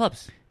all the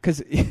clubs.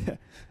 Because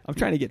I'm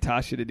trying to get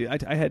Tasha to do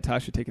it. I had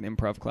Tasha take an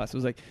improv class. It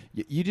was like,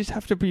 you just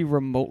have to be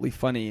remotely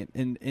funny.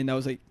 And I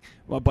was like,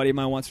 well, a buddy of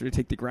mine wants her to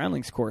take the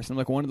Groundlings course. And I'm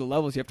like, one of the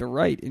levels you have to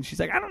write. And she's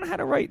like, I don't know how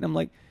to write. And I'm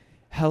like,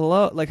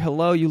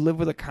 hello, you live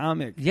with a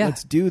comic. Yeah.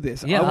 Let's do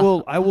this. Yeah.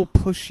 I will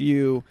push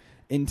you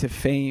into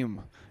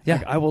fame. Yeah.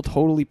 Like, I will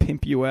totally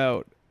pimp you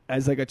out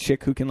as like a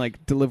chick who can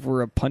like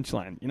deliver a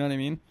punchline. You know what I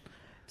mean?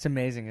 It's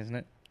amazing, isn't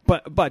it?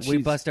 But we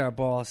bust our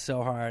balls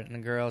so hard, and the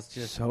girls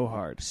just so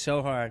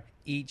hard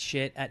eat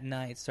shit at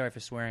night. Sorry for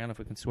swearing. I don't know if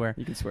we can swear.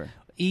 You can swear.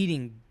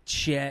 Eating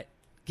shit,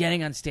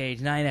 getting on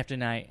stage night after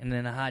night, and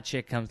then a hot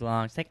chick comes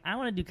along. She's like, "I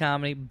want to do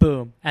comedy."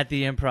 Boom, at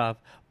the Improv.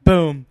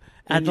 Boom,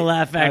 at the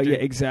Laugh Factory. Oh,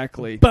 yeah,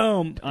 exactly.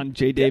 Boom, on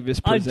Jay Davis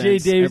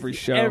presents every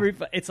show.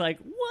 It's like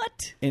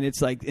what? And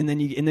it's like, and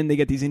then they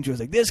get these intros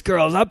like, "This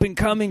girl's up and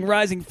coming,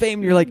 rising fame."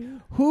 And you're like,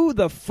 who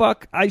the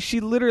fuck?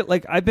 She literally,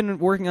 like, I've been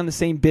working on the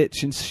same bit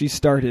since she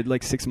started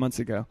like 6 months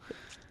ago.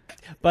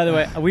 By the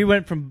way, we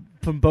went from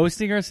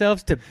boasting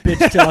ourselves to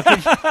bitch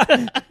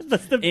talking.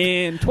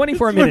 In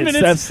 24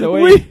 minutes. That's the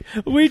way.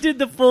 We did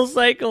the full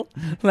cycle.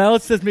 Now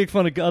let's just make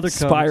fun of other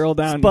spiraling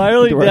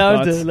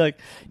down to like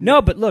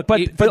no, but look,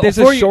 but there's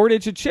a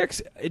shortage of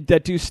chicks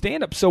that do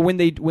stand up. So when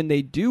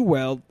they do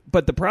well,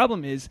 but the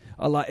problem is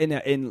a lot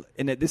in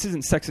this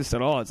isn't sexist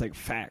at all. It's like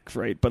facts,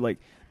 right? But like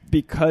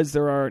because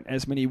there aren't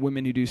as many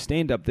women who do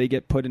stand up, they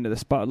get put into the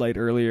spotlight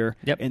earlier,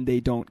 and they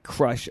don't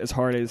crush as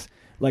hard as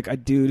like a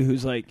dude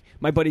who's like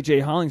my buddy Jay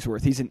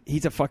Hollingsworth.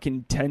 He's a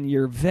fucking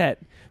 10-year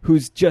vet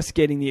who's just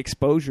getting the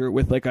exposure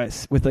with like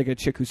a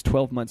chick who's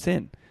 12 months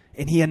in,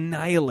 and he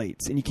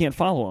annihilates, and you can't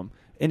follow him,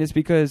 and it's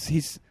because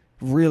he's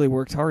really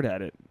worked hard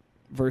at it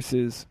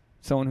versus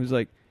someone who's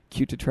like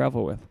cute to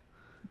travel with.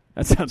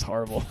 That sounds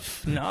horrible.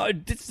 No,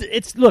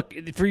 it's look,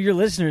 for your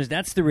listeners,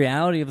 that's the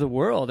reality of the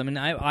world. I mean,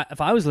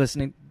 if I was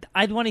listening,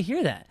 I'd want to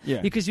hear that.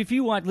 Yeah. Because if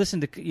you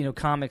listen to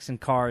comics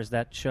and cars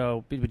that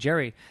show with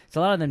Jerry, it's a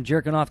lot of them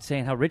jerking off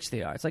saying how rich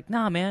they are. It's like,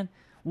 nah, man,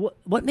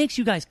 what makes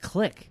you guys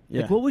click?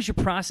 Yeah. Like, what was your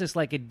process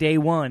like at day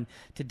 1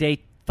 to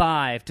day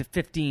 5 to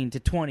 15 to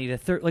 20 to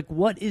 30? Like,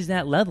 what is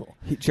that level?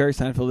 Jerry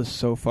Seinfeld is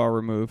so far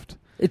removed.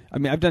 I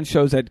mean, I've done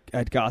shows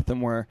at Gotham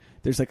where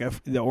there's like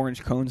the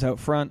orange cones out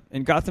front,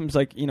 and Gotham's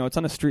like, it's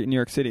on a street in New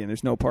York City, and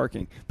there's no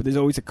parking, but there's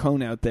always a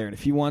cone out there, and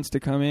if he wants to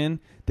come in,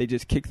 they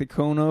just kick the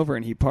cone over,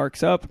 and he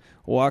parks up,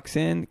 walks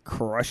in,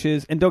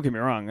 crushes, and don't get me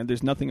wrong,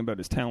 there's nothing about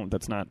his talent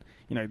that's not,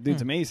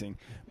 dude's amazing,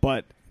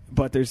 but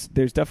there's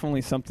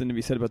definitely something to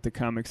be said about the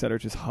comics that are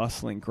just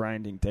hustling,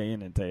 grinding day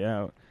in and day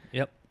out.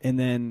 Yep. And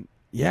then,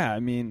 yeah,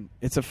 I mean,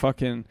 it's a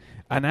fucking...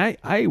 And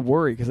I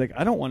worry because, like,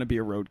 I don't want to be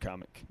a road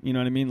comic. You know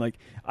what I mean? Like,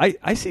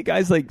 I see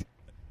guys like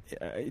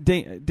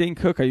Dane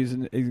Cook, I use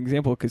an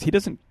example because he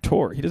doesn't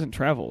tour. He doesn't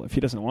travel if he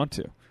doesn't want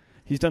to.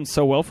 He's done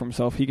so well for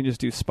himself, he can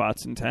just do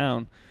spots in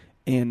town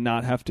and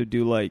not have to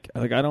do, I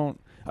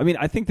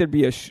think there'd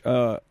be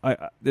I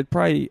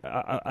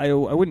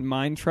wouldn't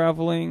mind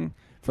traveling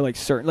for, like,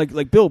 certain...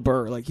 Like Bill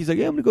Burr. Like, he's like,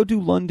 yeah, I'm going to go do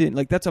London.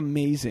 Like, that's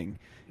amazing.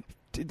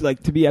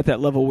 To be at that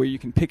level where you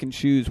can pick and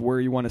choose where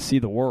you want to see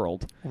the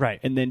world, right,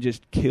 and then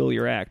just kill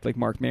your act, like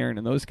Mark Maron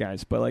and those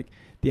guys. But like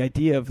the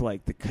idea of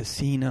like the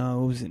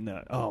casinos and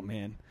oh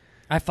man,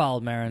 I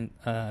followed Maron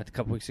a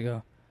couple weeks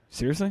ago.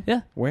 Seriously?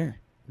 Yeah.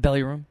 Where?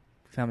 Belly Room,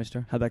 Comedy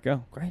Store. How'd that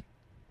go? Great.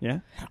 Yeah.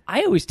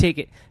 I always take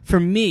it for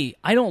me.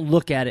 I don't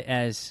look at it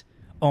as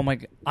oh my.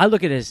 I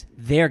look at it as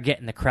they're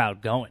getting the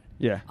crowd going.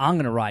 Yeah. I'm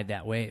gonna ride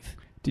that wave.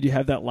 Did you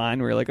have that line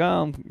where you're like,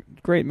 oh,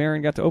 great,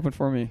 Maron got to open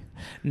for me?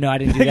 No, I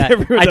didn't do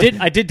that.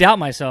 I did doubt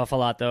myself a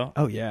lot, though.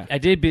 Oh, yeah. I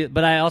did,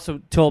 but I also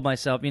told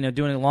myself, doing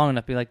it long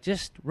enough, be like,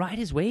 just ride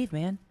his wave,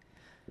 man.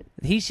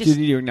 He's just...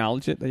 Did you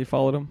acknowledge it that you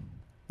followed him?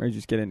 Or did you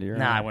just get into your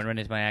Nah, act? I went right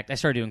into my act. I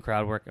started doing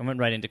crowd work. I went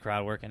right into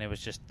crowd work, and it was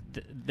just...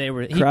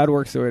 Crowd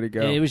work's the way to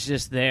go. It was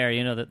just there,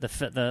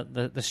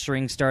 the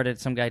string started,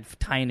 some guy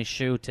tying his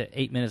shoe to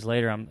 8 minutes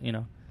later,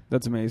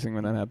 That's amazing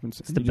when that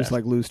happens. It's the you just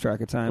best. lose track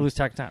of time. I lose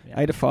track of time, yeah.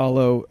 I had to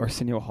follow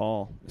Arsenio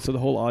Hall. So the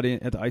whole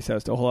audience at the Ice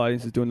House, the whole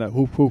audience is doing that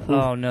whoop, whoop, whoop.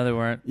 Oh, no, they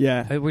weren't.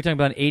 Yeah. We're talking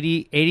about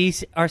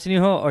 80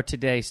 Arsenio Hall or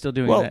today still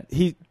doing that?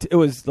 Well, it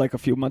was like a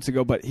few months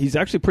ago, but he's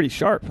actually pretty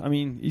sharp. I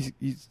mean,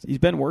 he's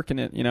been working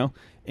it,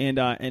 And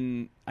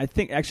I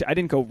think actually I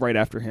didn't go right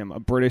after him. I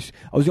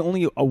was the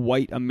only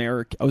white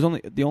American. I was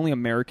the only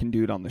American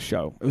dude on the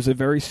show. It was a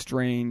very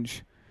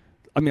strange...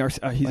 I mean, I was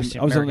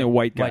only a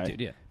white guy. White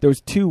dude, yeah. There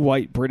was 2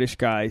 white British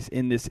guys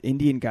and this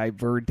Indian guy,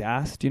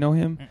 Verdas. Do you know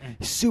him?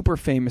 He's super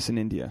famous in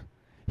India.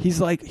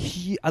 He's like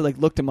I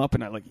looked him up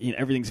and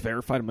everything's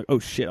verified. I'm like, oh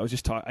shit! I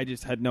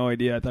just had no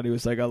idea. I thought he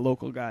was like a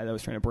local guy that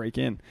was trying to break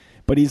in,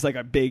 but he's like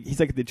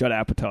the Judd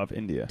Apatow of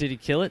India. Did he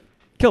kill it?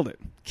 Killed it.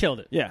 Killed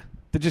it. Yeah.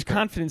 The just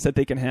confidence that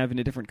they can have in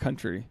a different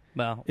country.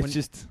 Well,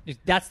 everything.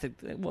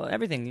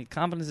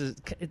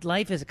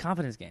 Life is a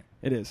confidence game.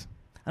 It is.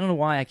 I don't know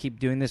why I keep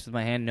doing this with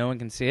my hand. No one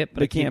can see it,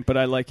 but they can't. But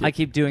I like it. I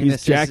keep doing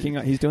this.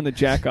 He's doing the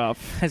jack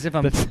off as if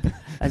I'm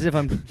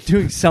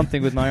doing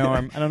something with my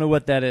arm. I don't know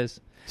what that is.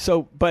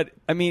 So, but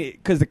I mean,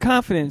 because the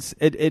confidence,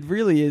 it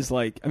really is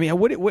like. I mean,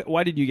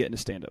 why did you get into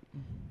stand up?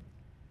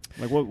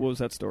 Like, what was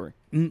that story?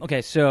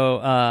 Okay,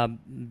 so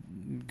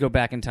go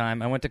back in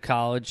time. I went to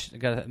college.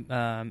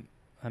 I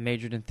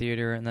majored in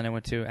theater, and then I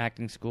went to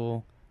acting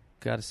school.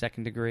 Got a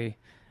second degree,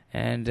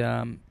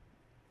 and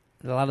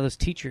a lot of those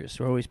teachers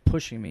were always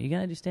pushing me. You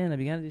gotta do stand up.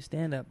 You gotta do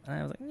stand up. And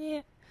I was like,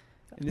 yeah.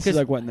 And this is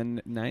like what in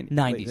the 90s?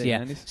 90s, yeah.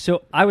 90s?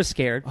 So I was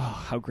scared. Oh,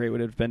 how great would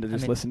it have been to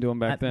just listen to him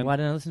back then? Why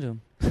didn't I listen to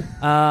him?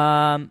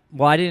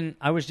 Well, I didn't.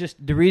 I was just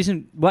the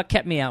reason. What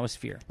kept me out was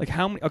fear. Like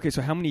how many? Okay,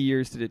 so how many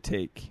years did it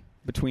take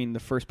between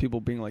the first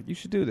people being like, "You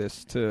should do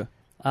this," to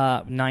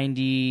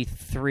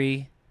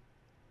 93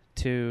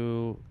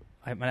 to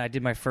I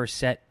did my first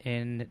set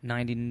in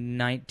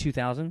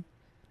 2000.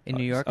 In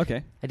New York,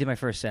 okay. I did my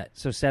first set,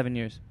 so 7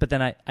 years. But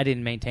then I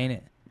didn't maintain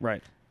it.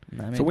 Right.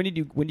 I mean, so when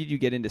did you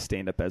get into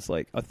stand up as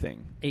like a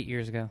thing? 8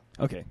 years ago.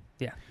 Okay.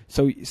 Yeah.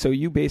 So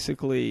you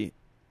basically,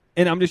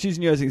 and I'm just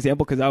using you as an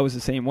example because I was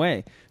the same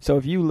way. So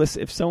if you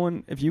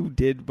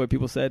did what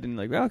people said and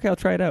like, well, okay, I'll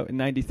try it out in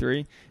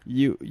 '93,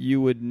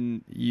 you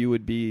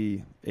would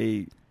be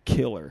a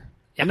killer.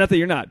 Yeah. Not that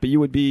you're not, but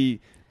you would be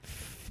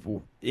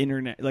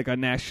internet like a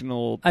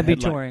national. I'd be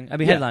touring. I'd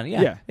be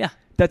headlining. Yeah.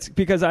 That's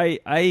because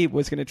I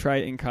was going to try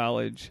it in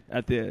college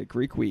at the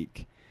Greek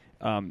Week,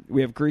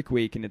 we have Greek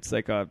Week, and it's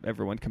like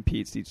everyone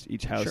competes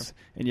each house, Sure.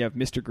 and you have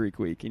Mr. Greek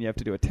Week, and you have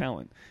to do a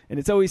talent, and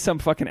it's always some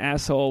fucking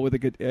asshole with a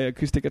good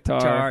acoustic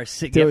guitar,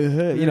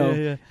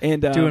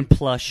 and doing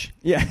plush.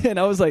 Yeah, and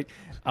I was like,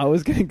 I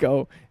was gonna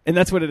go, and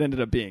that's what it ended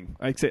up being.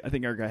 I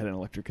think our guy had an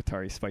electric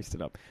guitar; he spiced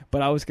it up.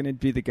 But I was gonna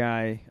be the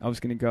guy. I was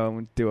gonna go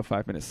and do a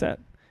 5-minute set.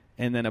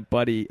 And then a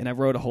buddy, and I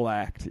wrote a whole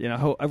act.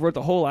 I wrote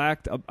the whole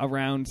act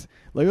around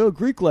like,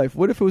 Greek life.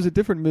 What if it was a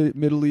different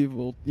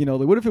medieval?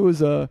 Like, what if it was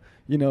the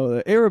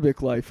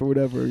Arabic life or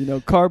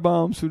whatever? Car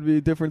bombs would be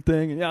a different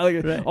thing.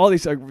 And Right. all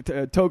these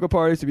toga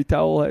parties to be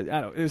towel. I don't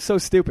know. It was so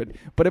stupid,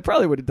 but it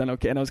probably would have done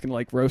okay. And I was gonna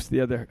like roast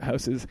the other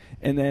houses,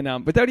 and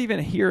then without even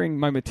hearing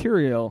my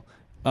material,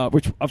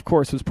 which of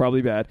course was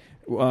probably bad.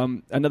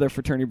 Another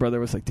fraternity brother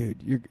was like,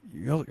 "Dude,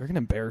 you're gonna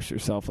embarrass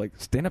yourself. Like,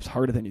 stand-up's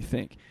harder than you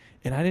think."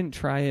 And I didn't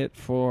try it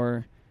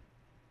for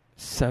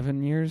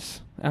 7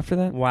 years after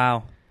that.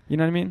 Wow. You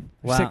know what I mean?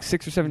 Wow.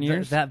 6 or 7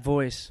 years. That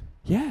voice.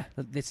 Yeah.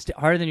 It's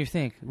harder than you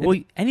think. Well,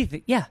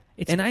 anything. Yeah.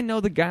 And I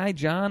know the guy,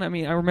 John. I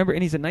mean, I remember,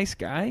 and he's a nice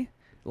guy.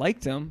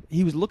 Liked him.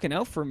 He was looking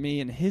out for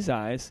me in his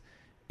eyes.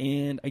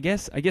 And I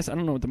guess I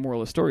don't know what the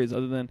moral of the story is,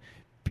 other than,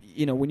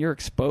 when you're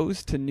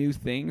exposed to new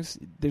things,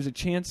 there's a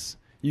chance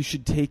you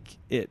should take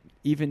it,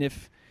 even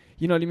if.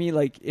 You know what I mean?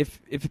 Like, if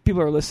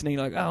people are listening,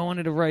 like, I want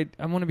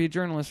to be a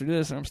journalist or do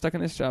this, and I'm stuck in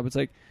this job. It's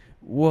like,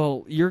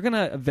 well, you're going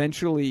to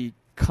eventually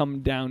come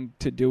down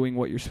to doing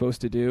what you're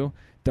supposed to do.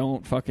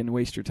 Don't fucking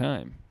waste your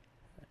time.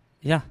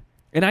 Yeah.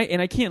 And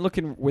I can't look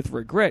with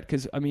regret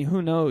because, I mean,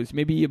 who knows?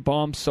 Maybe you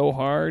bomb so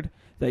hard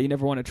that you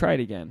never want to try it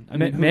again. I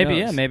mean,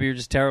 maybe, knows? yeah. Maybe you're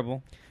just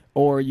terrible.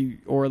 Or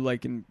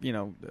like in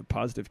a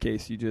positive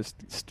case, you just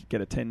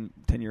get a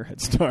 10-year head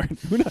start.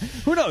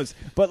 Who knows?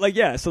 But like,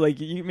 yeah. So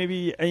like, you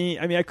maybe.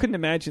 I mean, I couldn't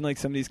imagine like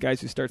some of these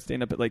guys who start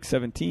stand up at like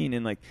 17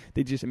 and like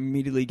they just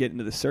immediately get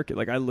into the circuit.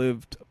 Like I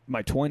lived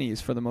my 20s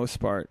for the most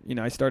part.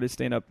 I started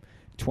stand up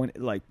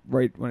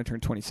right when I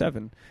turned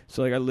 27.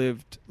 So like I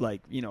lived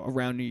like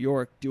around New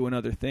York doing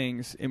other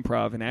things,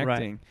 improv and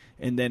acting,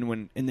 right. and then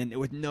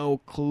with no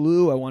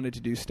clue I wanted to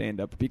do stand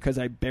up because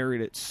I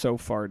buried it so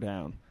far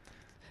down.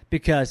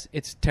 Because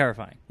it's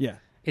terrifying. Yeah.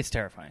 It's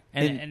terrifying.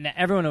 And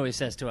everyone always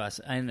says to us,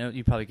 I know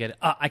you probably get it,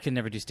 I can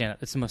never do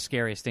stand-up. It's the most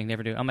scariest thing to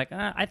ever do. I'm like,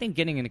 I think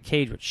getting in a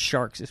cage with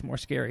sharks is more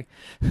scary.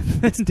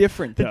 It's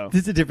different, though.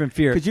 It's a different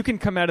fear. Because you can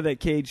come out of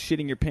that cage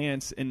shitting your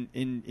pants and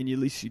at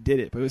least you did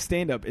it. But with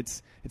stand-up,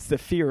 it's the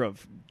fear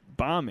of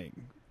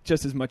bombing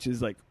just as much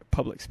as, like,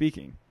 public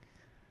speaking.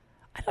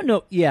 I don't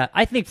know. Yeah,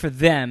 I think for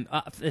them,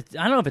 I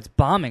don't know if it's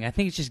bombing. I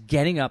think it's just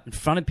getting up in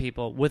front of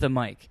people with a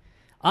mic.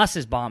 Us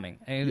is bombing.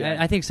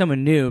 I think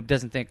someone new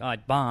doesn't think,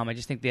 I'd bomb. I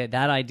just think that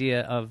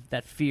idea of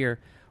that fear,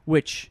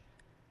 which,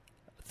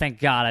 thank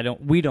God,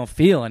 we don't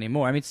feel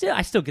anymore. I mean,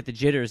 I still get the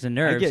jitters and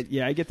nerves.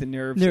 I get the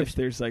nerves if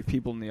there's like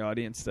people in the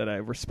audience that I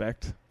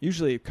respect.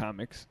 Usually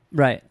comics.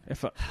 Right.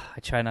 I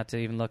try not to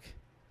even look.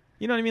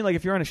 You know what I mean? Like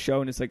if you're on a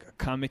show and it's like a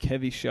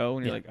comic-heavy show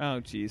and you're like, oh,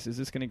 geez, is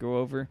this going to go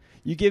over?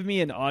 You give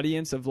me an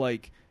audience of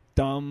like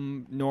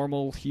dumb,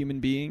 normal human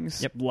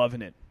beings. Yep.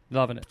 Loving it.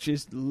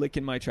 Just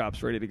licking my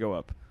chops, ready to go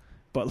up.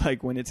 But,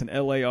 like, when it's an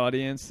L.A.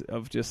 audience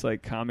of just,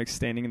 like, comics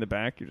standing in the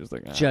back, you're just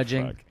like,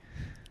 judging. Fuck.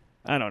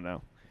 I don't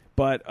know.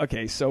 But,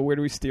 okay, so where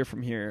do we steer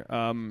from here?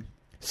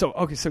 So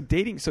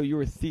dating, so you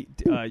were,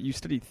 you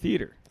studied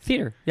theater.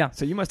 Theater, yeah.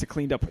 So you must have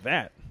cleaned up with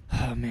that.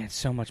 Oh, man,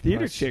 so much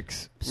theater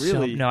chicks,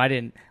 really. No, I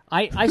didn't.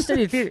 I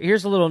studied theater.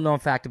 Here's a little known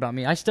fact about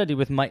me. I studied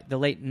with the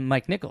late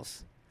Mike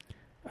Nichols.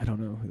 I don't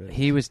know who that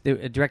is.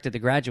 He directed The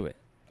Graduate.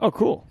 Oh,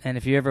 cool. And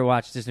if you ever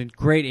watched, there's a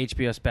great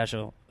HBO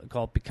special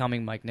called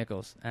Becoming Mike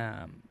Nichols.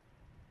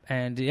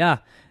 And I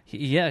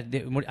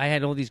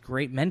had all these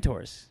great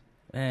mentors,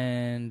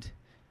 and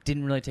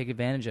didn't really take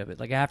advantage of it.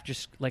 Like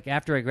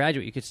after I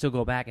graduate, you could still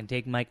go back and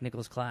take Mike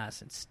Nichols'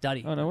 class and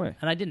study. Oh, no way!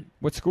 And I didn't.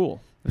 What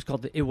school?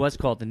 It was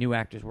called the New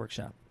Actors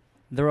Workshop.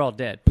 They're all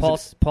dead.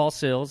 Paul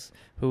Sills,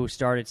 who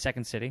started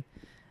Second City,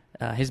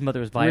 his mother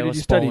was Viola. Where did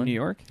you study? New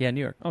York? Yeah,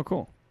 New York. Oh,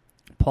 cool.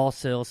 Paul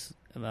Sills,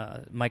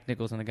 Mike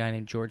Nichols, and a guy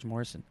named George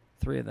Morrison.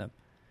 3 of them.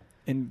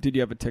 And did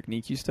you have a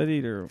technique you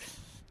studied, or?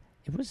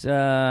 It was. 'Cause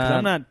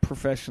I'm not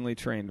professionally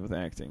trained with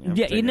acting.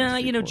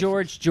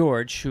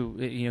 George, who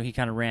he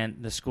kind of ran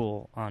the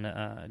school on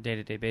a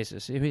day-to-day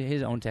basis.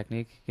 His own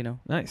technique,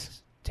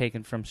 Nice.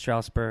 Taken from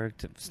Strasberg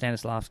to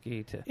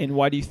Stanislavski to. And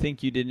why do you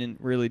think you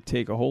didn't really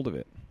take a hold of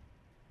it?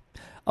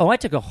 Oh, I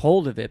took a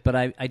hold of it, but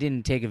I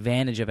didn't take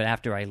advantage of it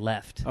after I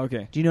left.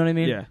 Okay. Do you know what I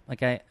mean? Yeah.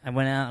 Like I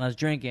went out and I was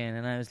drinking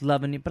and I was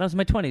loving it, but I was in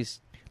my 20s.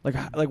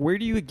 Like where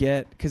do you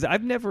get? Because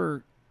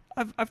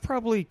I've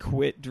probably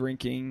quit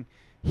drinking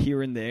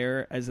here and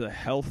there as a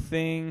health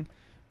thing,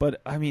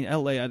 but I mean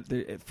LA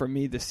for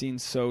me the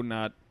scene's so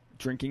not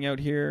drinking out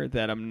here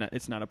that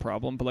it's not a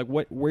problem. But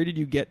like where did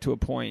you get to a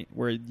point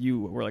where you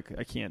were like,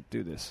 I can't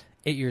do this?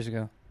 8 years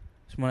ago.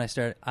 That's when I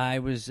started. I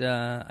used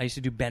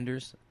to do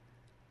benders,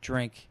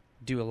 drink,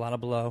 do a lot of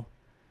blow,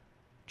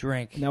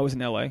 drink. And that was in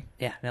LA?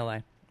 Yeah, in LA.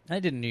 I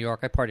did in New York.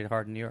 I partied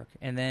hard in New York.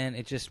 And then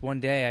it just one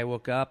day I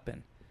woke up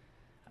and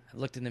I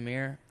looked in the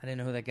mirror. I didn't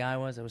know who that guy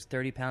was. I was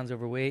 30 pounds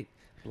overweight.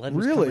 Blood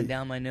was Really? coming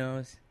down my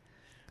nose.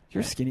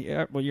 You're skinny.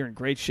 Well, you're in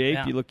great shape.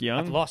 Yeah. You look young.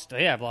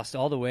 I've lost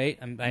all the weight.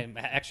 I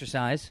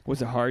exercise.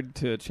 Was it hard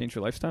to change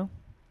your lifestyle?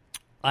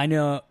 I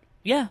know.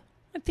 Yeah,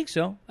 I think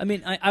so. I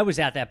mean, I was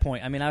at that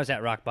point. I mean, I was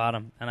at rock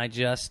bottom, and I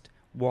just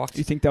walked. Do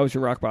you think that was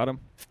your rock bottom?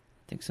 I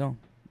think so.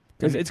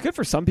 Because it's good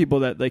for some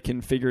people that they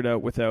can figure it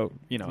out without,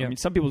 Yeah. I mean,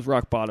 some people's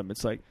rock bottom,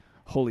 it's like,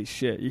 holy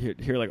shit. You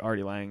hear like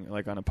Artie Lang,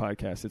 like on a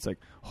podcast. It's like,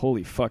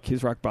 holy fuck,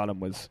 his rock bottom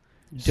was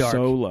Dark.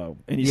 so low.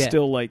 And he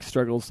still like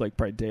struggles like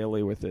probably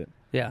daily with it.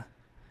 Yeah.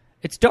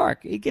 It's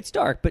dark. It gets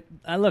dark. But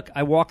look,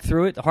 I walked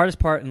through it. The hardest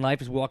part in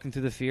life is walking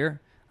through the fear.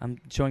 I'm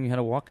showing you how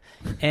to walk.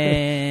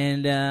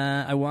 And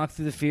I walked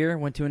through the fear,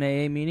 went to an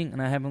AA meeting,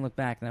 and I haven't looked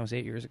back. And that was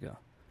 8 years ago.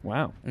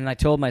 Wow. And I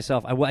told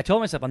myself, I'm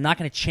not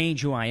going to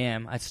change who I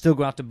am. I still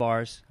go out to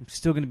bars. I'm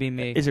still going to be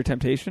me. Is there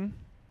temptation?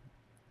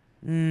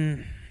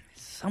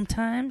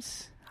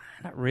 Sometimes.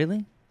 Not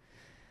really.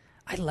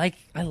 I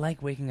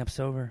like waking up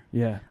sober.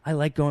 Yeah. I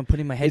like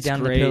putting my head It's down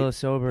on great. the pillow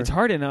sober. It's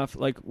hard enough,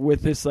 like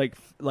with this like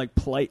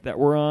plight that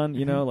we're on,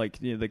 you Mm-hmm. know, like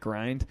the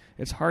grind.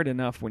 It's hard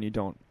enough when you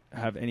don't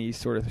have any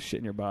sort of shit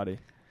in your body.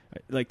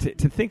 Like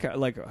to think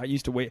like I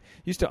used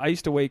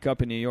to wake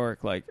up in New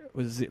York like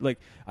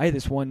I had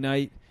this one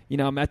night.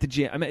 I'm at the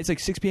gym. It's like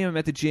 6 p.m. I'm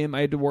at the gym. I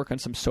had to work on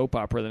some soap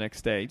opera the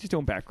next day, just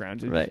doing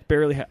background. Right.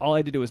 Barely. All I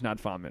had to do was not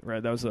vomit.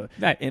 Right. That was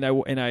Right.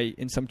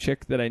 And some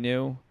chick that I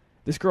knew.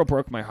 This girl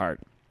broke my heart,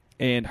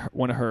 and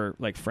one of her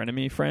like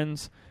frenemy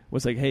friends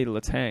was like, "Hey,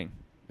 let's hang,"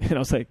 and I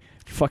was like,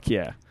 "Fuck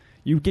yeah."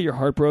 You get your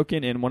heart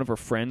broken, and one of her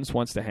friends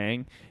wants to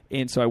hang,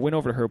 and so I went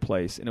over to her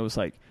place, and it was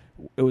like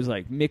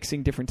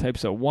mixing different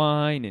types of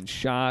wine and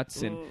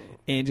shots,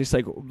 and just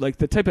like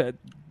the type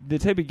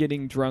of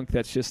getting drunk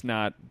that's just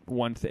not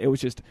one thing. It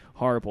was just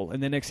horrible.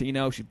 And the next thing you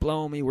know, she's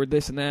blowing me. We're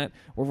this and that.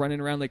 We're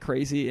running around like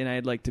crazy, and I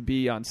had like to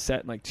be on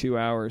set in like 2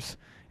 hours.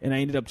 And I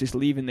ended up just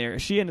leaving there.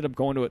 She ended up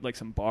going to like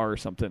some bar or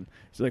something.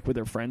 So like with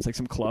her friends, like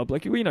some club.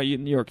 Like you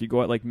in New York, you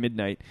go at like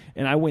midnight.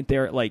 And I went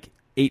there at like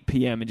 8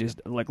 p.m. and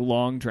just like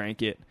long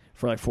drank it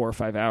for like 4 or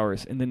 5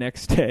 hours. And the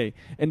next day,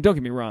 and don't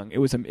get me wrong, it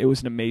was an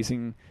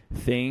amazing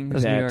thing.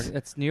 That's New York.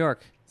 That's New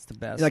York. It's the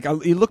best. Like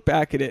you look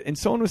back at it, and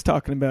someone was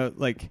talking about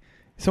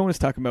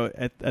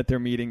at their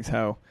meetings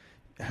how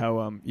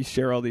you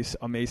share all these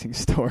amazing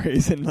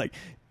stories, and like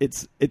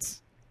it's.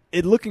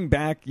 Looking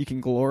back, you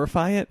can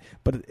glorify it,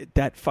 but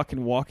that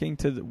fucking walking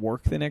to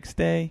work the next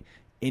day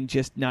and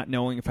just not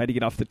knowing if I had to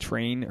get off the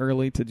train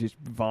early to just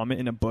vomit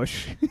in a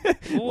bush,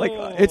 like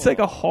it's like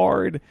a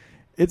hard.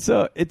 It's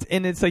like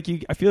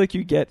I feel like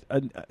you get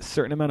a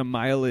certain amount of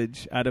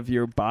mileage out of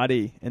your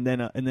body, and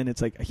then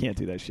it's like I can't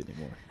do that shit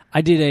anymore.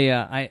 I did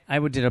I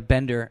did a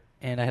bender,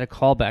 and I had a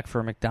callback for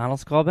a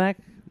McDonald's callback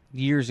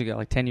years ago,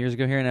 like 10 years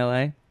ago here in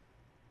LA,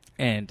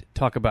 and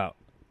talk about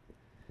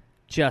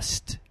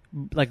just.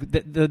 Like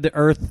the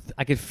earth,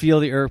 I could feel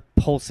the earth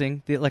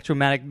pulsing, the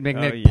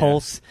electromagnetic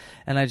pulse,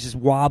 and I was just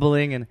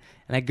wobbling, and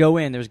I go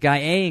in. There was guy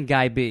A and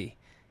guy B.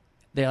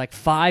 They're like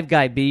 5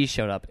 guy B's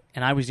showed up,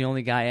 and I was the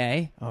only guy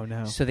A. Oh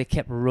no! So they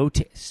kept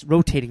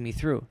rotating me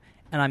through,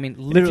 and I mean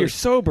literally. If you're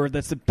sober,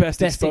 that's the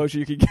best exposure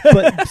you could get.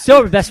 But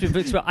sober, best.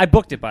 I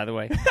booked it, by the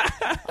way.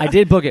 I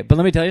did book it, but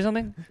let me tell you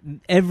something.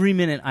 Every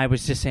minute I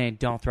was just saying,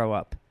 "Don't throw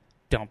up,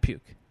 don't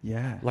puke."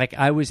 Yeah. Like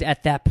I was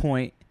at that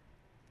point.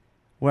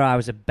 Where I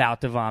was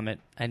about to vomit,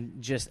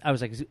 and I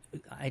was like,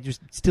 I just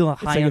still high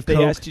it's like on if they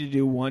coke. asked you to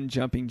do one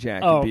jumping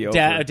jack, it'd be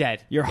over.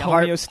 Dead. Your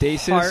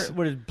homeostasis, heart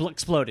would have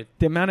exploded.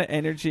 The amount of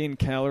energy and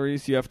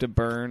calories you have to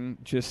burn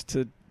just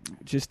to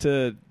get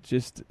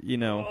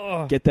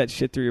that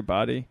shit through your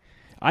body.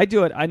 I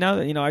do it. I know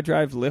that I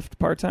drive Lyft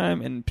part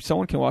time, and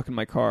someone can walk in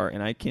my car,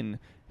 and I can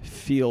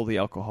feel the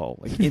alcohol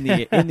like in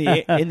the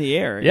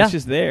air. Yeah. It's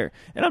just there,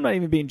 and I'm not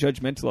even being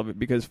judgmental of it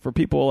because for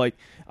people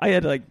I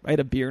had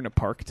a beer in a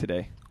park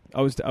today.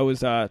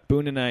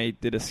 Boone and I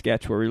did a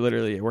sketch where we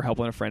literally were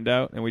helping a friend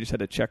out, and we just had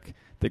to check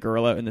the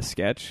girl out in the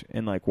sketch,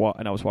 and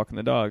and I was walking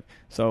the dog.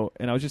 So,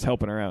 and I was just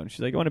helping her out. And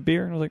she's like, "You want a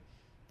beer?" And I was like,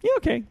 "Yeah,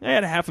 okay." I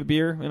had a half a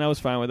beer, and I was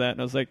fine with that. And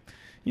I was like,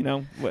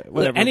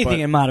 whatever.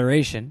 Anything in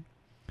moderation.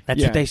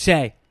 That's what they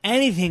say.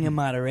 Anything in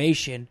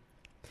moderation.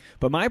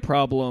 But my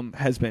problem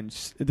has been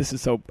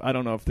I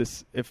don't know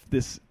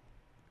if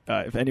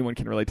anyone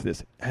can relate to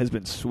this, has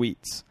been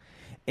sweets,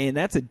 and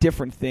that's a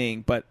different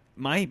thing. But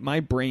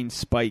my brain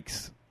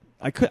spikes.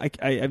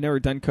 I've never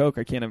done coke.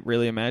 I can't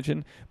really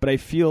imagine, but I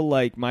feel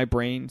like my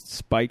brain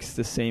spikes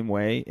the same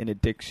way in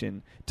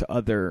addiction to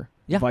other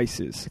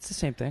vices. It's the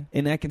same thing.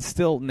 And I can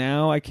still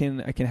I can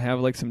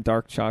have like some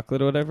dark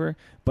chocolate or whatever,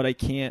 but I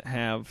can't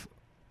have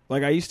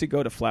like I used to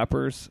go to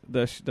Flappers,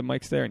 the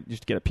Mike's there, and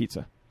just get a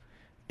pizza.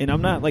 And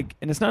I'm not like,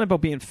 and it's not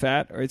about being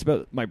fat, or it's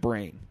about my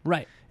brain,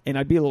 right? And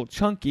I'd be a little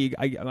chunky.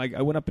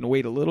 I went up in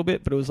weight a little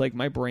bit, but it was like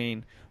my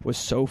brain was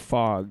so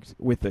fogged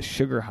with the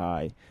sugar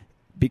high.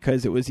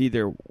 Because it was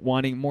either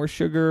wanting more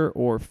sugar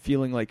or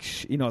feeling like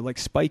like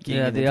spiking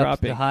and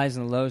dropping. The highs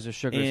and the lows of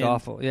sugar is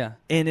awful. Yeah,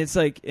 and it's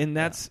like, and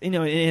that's and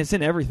it's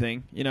in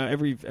everything.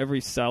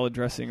 Every salad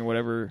dressing or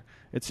whatever,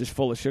 it's just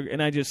full of sugar. And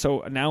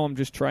now I'm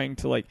just trying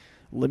to like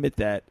limit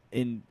that.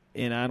 And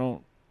I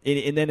don't.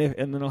 and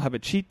then I'll have a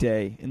cheat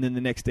day, and then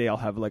the next day I'll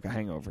have like a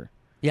hangover.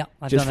 Yeah,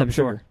 I've just done that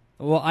from before. sugar.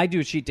 Well, I do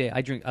a cheat day.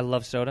 I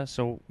love soda,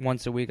 so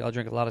once a week I'll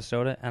drink a lot of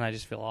soda, and I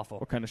just feel awful.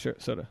 What kind of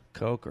soda?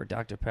 Coke or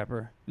Dr.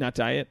 Pepper. Not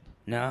diet?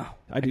 No.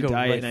 I do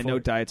diet, and I know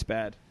diet's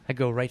bad. I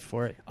go right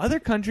for it. Other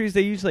countries,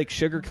 they use like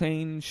sugar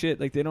cane shit.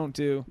 Like they don't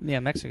do. Yeah,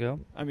 Mexico.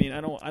 I mean,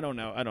 I don't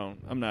know.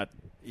 I'm not.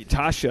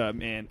 Tasha,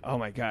 man. Oh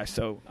my gosh.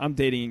 So I'm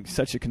dating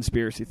such a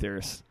conspiracy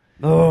theorist.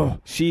 Oh,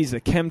 she's the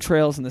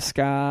chemtrails in the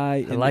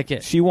sky. I like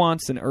it. She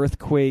wants an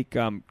earthquake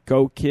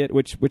go kit,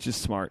 which is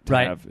smart to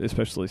right. have,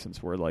 especially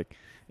since we're like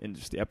in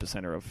just the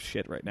epicenter of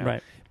shit right now.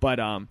 Right. But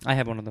I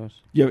have one of those.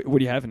 Yeah. What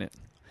do you have in it?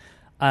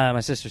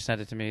 My sister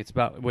sent it to me.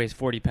 Weighs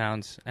 40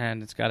 pounds,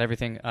 and it's got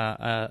everything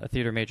a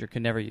theater major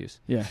could never use.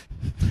 Yeah.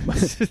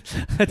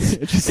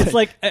 it's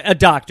like a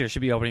doctor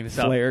should be opening this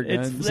up. Flare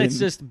guns. It's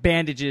just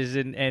bandages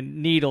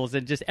and needles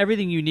and just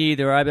everything you need.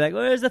 Or I'd be like,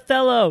 where's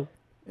Othello?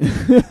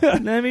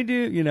 Let me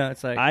do.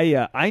 It's like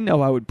I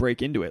know I would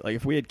break into it. Like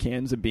if we had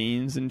cans of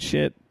beans and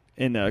shit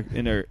in a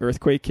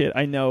earthquake kit,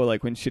 I know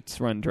like when shit's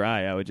run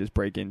dry, I would just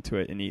break into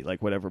it and eat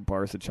like whatever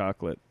bars of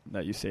chocolate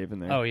that you save in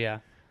there. Oh yeah.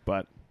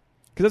 But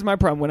because that's my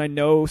problem. When I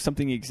know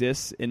something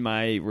exists in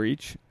my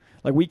reach,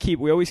 like we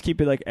always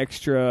keep it like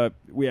extra.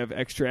 We have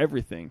extra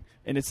everything,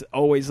 and it's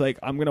always like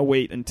I'm gonna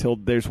wait until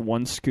there's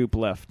one scoop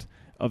left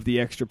of the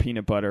extra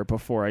peanut butter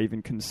before I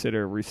even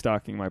consider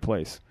restocking my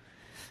place.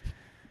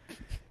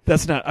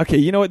 That's not okay.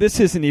 You know what? This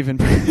isn't even.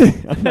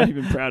 I'm not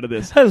even proud of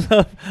this.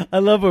 I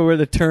love where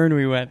the turn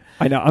we went.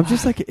 I know. I'm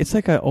just like it's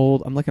like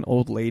I'm like an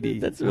old lady.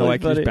 That's really I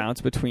can funny. just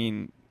bounce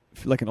between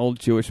like an old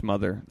Jewish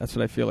mother. That's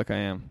what I feel like I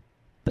am.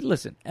 But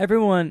listen,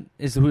 everyone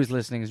who's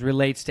listening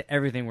relates to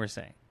everything we're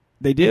saying.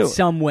 They do in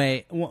some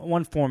way,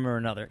 one form or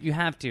another. You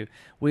have to.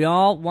 We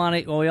all want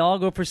it. We all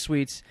go for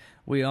sweets.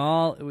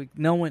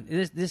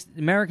 This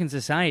American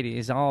society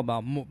is all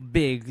about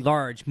big,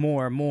 large,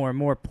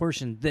 more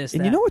portion. This,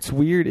 and that. You know what's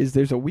weird is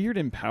there's a weird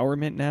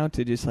empowerment now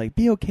to just like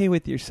be okay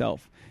with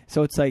yourself.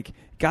 So it's like,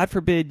 God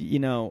forbid,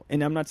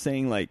 and I'm not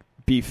saying like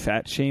be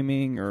fat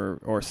shaming or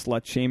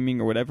slut shaming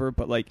or whatever,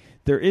 but like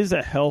there is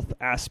a health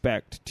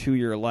aspect to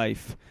your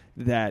life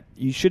that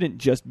you shouldn't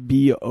just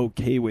be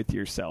okay with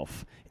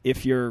yourself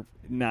if you're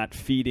not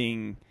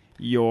feeding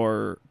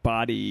your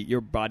body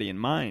and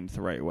mind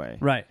the right way.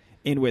 Right.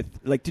 And with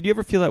like, did you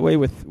ever feel that way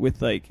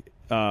with like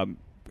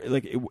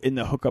in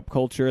the hookup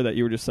culture that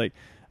you were just like,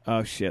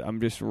 oh shit,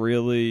 I'm just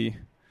really,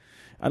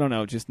 I don't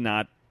know, just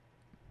not,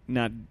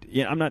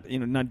 I'm not,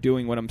 not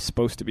doing what I'm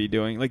supposed to be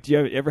doing. Like, do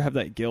you ever have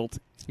that guilt?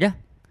 Yeah.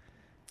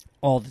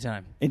 All the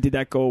time. And did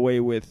that go away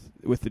with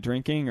the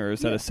drinking, or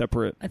is that a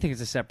separate? I think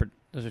it's a separate.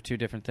 Those are two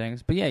different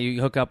things. But yeah,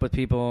 you hook up with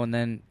people and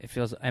then it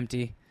feels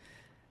empty.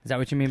 Is that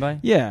what you mean by?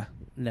 Yeah.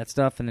 And that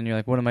stuff, and then you're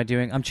like, what am I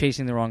doing? I'm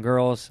chasing the wrong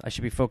girls. I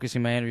should be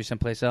focusing my energy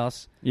someplace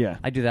else. Yeah.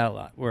 I do that a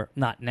lot. Where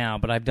not now,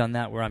 but I've done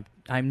that where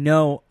I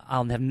know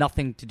I'll have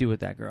nothing to do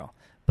with that girl,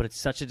 but it's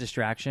such a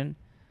distraction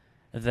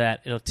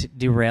that it'll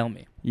derail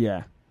me.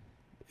 Yeah.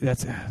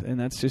 That's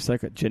just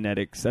like a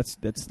genetics.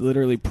 That's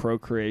literally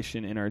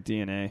procreation in our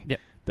DNA. Yep.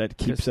 That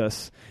keeps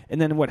us. And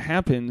then what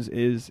happens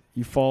is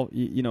you fall.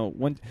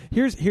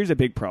 Here's a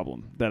big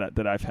problem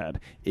that I've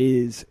had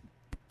is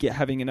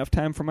having enough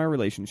time for my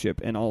relationship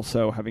and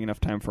also having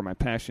enough time for my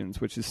passions,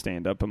 which is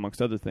stand up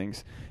amongst other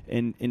things.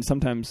 And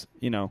sometimes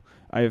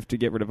I have to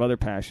get rid of other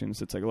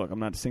passions. It's like, look, I'm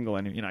not single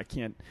anymore. I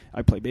can't.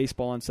 I play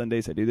baseball on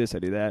Sundays. I do this. I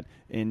do that.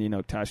 And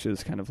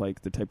Tasha's kind of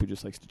like the type who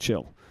just likes to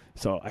chill.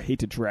 So I hate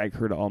to drag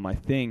her to all my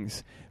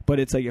things. But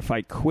it's like if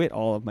I quit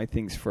all of my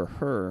things for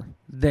her,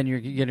 then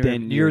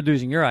you're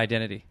losing your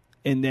identity.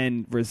 And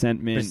then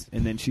resentment,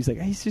 and then she's like,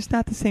 hey, he's just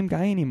not the same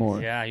guy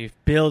anymore. Yeah, you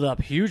build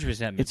up huge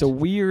resentment. It's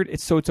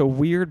a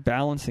weird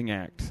balancing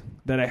act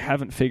that I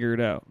haven't figured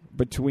out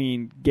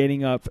between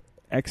getting up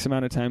X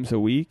amount of times a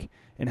week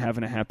and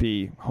having a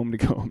happy home to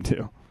go home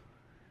to.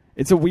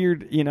 It's a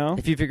weird,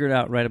 If you figure it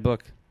out, write a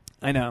book.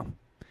 I know.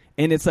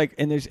 And it's like,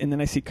 and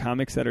then I see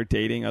comics that are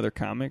dating other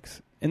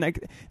comics. And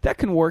that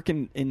can work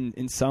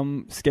in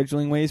some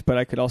scheduling ways, but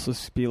I could also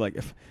be like,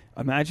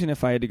 imagine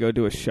if I had to go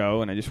do a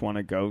show and I just want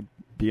to go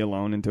be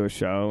alone and do a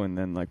show, and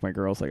then like my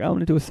girl's like, I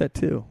want to do a set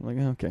too. I'm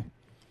like, okay,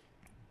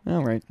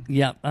 all right,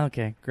 yeah,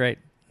 okay, great.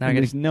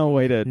 There's no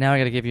way to. Now I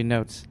got to give you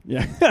notes.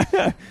 Yeah.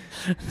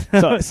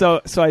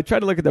 so I try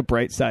to look at the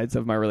bright sides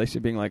of my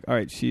relationship, being like, all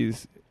right,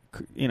 she's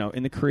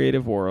in the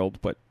creative world,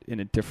 but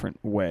in a different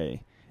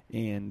way,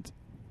 and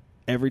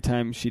every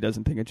time she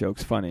doesn't think a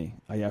joke's funny,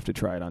 I have to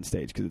try it on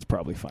stage because it's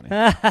probably funny.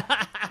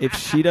 If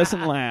she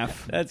doesn't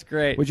laugh, that's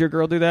great. Would your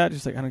girl do that?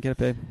 Just like, I don't get it,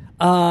 babe.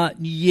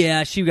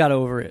 Yeah, she got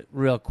over it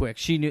real quick.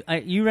 She knew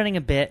you running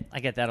a bit. I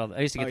get that all.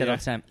 I used to get that all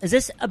the time. Is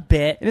this a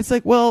bit? And it's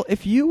like, well,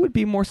 if you would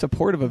be more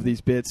supportive of these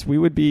bits, we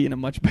would be in a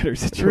much better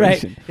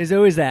situation. Right? There's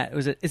always that.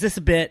 Is this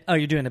a bit? Oh,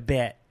 you're doing a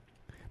bit.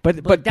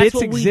 But bits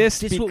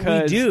exist because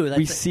what we do.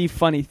 We see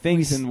funny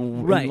things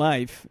in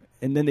life,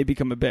 and then they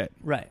become a bit.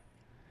 Right.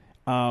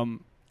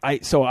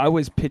 So I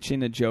was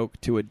pitching a joke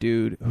to a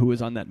dude who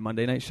was on that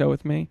Monday night show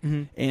with me,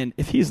 mm-hmm. and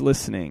if he's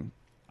listening,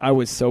 I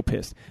was so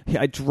pissed.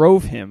 I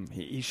drove him.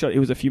 He showed. It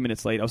was a few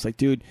minutes late. I was like,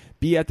 dude,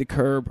 be at the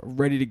curb,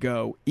 ready to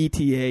go.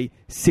 ETA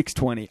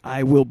 6:20.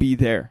 I will be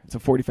there. It's a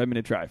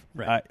 45-minute drive.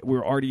 Right.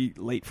 We're already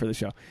late for the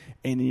show.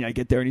 And I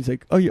get there, and he's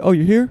like, you're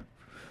here?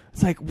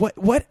 It's like,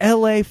 what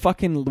LA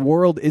fucking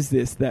world is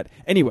this? That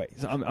anyway,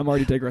 so I'm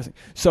already digressing.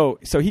 So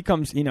he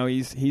comes,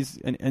 he's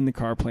in the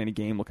car playing a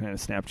game, looking at a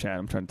Snapchat.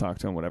 I'm trying to talk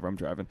to him, whatever. I'm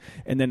driving,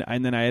 and then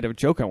I had a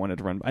joke I wanted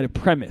to run. I had a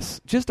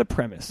premise, just a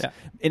premise,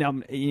 and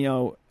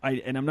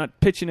I'm not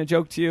pitching a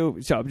joke to you.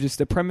 So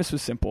the premise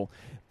was simple.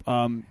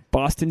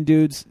 Boston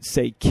dudes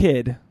say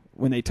kid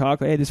when they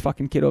talk. Like, hey, this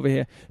fucking kid over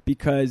here,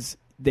 because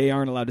they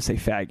aren't allowed to say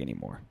fag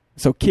anymore.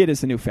 So kid is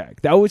the new fag.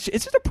 It's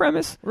just a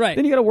premise. Right.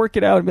 Then you got to work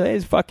it out and be like, hey,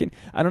 it's fucking,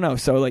 I don't know.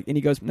 So and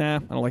he goes, nah, I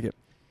don't like it.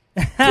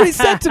 That's what he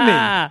said to me.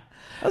 I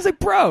was like,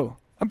 bro,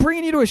 I'm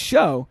bringing you to a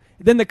show.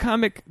 Then the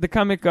comic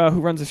who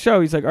runs the show,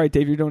 he's like, all right,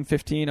 Dave, you're doing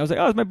 15. I was like,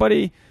 oh, it's my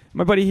buddy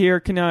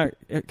here. Can I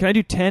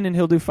do 10 and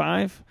he'll do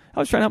 5? I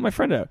was trying to help my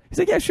friend out. He's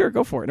like, yeah, sure,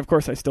 go for it. And of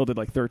course I still did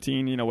like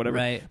 13, whatever.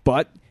 Right.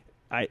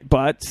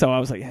 So I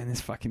was like,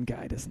 this fucking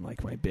guy doesn't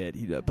like my bit.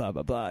 He blah,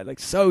 blah, blah. Like,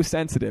 so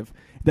sensitive.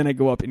 Then I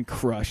go up and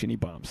crush, and he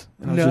bombs.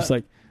 And I was just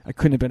like, I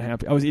couldn't have been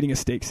happy. I was eating a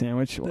steak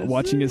sandwich,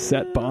 watching his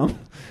set bomb.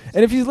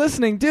 And if he's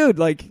listening, dude,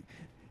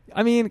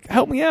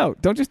 help me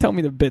out. Don't just tell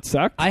me the bit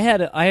sucked. I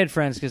had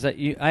friends, because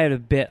I had a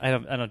bit, I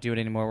don't do it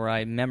anymore, where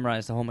I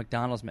memorized the whole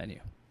McDonald's menu.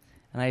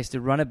 And I used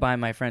to run it by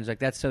my friends, like,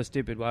 that's so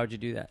stupid. Why would you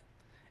do that?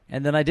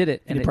 And then I did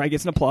it. And it probably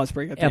gets an applause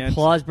break at the end.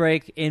 Applause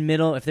break in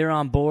middle. If they're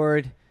on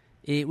board...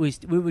 It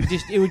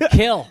would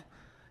kill.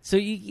 So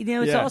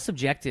it's all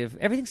subjective.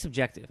 Everything's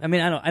subjective. I mean,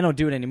 I don't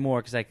do it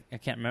anymore because I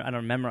can't remember. I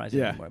don't memorize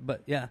it anymore.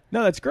 But yeah,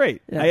 no, that's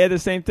great. Yeah. I had the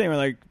same thing where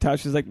like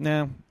Tasha's like,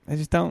 no, I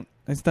just don't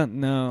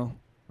know,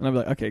 and I'm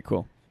like, okay,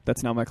 cool.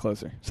 That's now my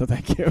closer. So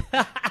thank you.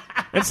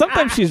 And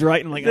sometimes she's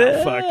right and like,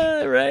 oh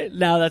fuck, right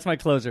now that's my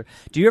closer.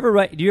 Do you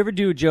ever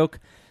do a joke?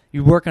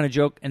 You work on a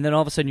joke and then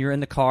all of a sudden you're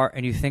in the car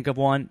and you think of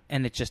one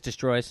and it just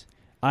destroys.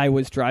 I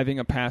was driving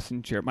a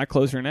passenger, my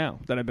closer now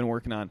that I've been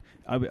working on.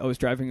 I was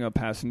driving a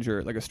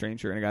passenger, like a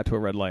stranger, and I got to a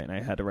red light, and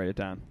I had to write it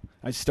down.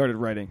 I started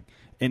writing,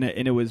 and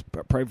it was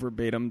probably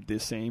verbatim the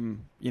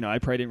same. I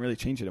probably didn't really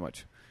change it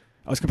much.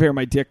 I was comparing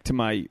my dick to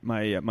my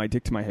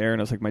dick to my hair,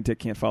 and I was like, my dick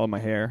can't follow my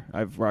hair. I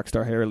have rock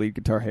star hair, lead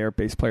guitar hair,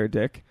 bass player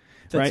dick.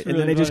 That's right,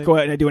 really and then I just go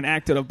out and I do an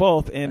act out of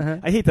both,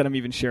 and I hate that I'm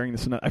even sharing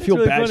this. I feel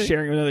really bad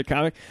sharing with another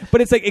comic,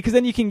 but it's like because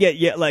then you can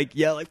get like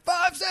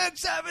 5,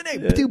 6, 7,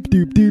 8, doop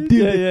doop doop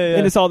doop,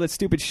 and it's all that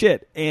stupid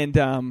shit. And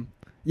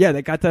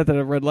they got that at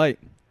a red light.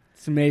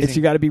 It's amazing.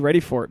 You got to be ready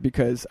for it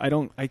because I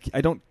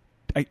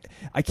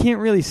can't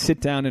really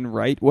sit down and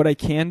write. What I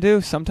can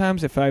do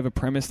sometimes, if I have a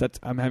premise that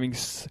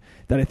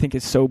I think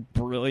is so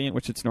brilliant,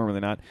 which it's normally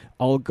not,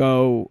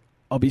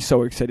 I'll be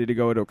so excited to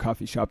go to a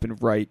coffee shop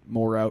and write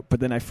more out, but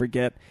then I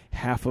forget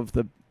half of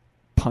the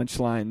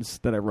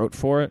punchlines that I wrote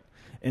for it,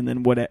 and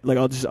then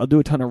I'll do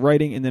a ton of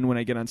writing, and then when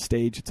I get on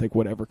stage, it's like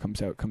whatever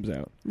comes out comes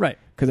out. Right.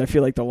 Because I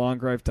feel like the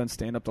longer I've done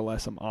stand up, the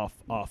less I'm off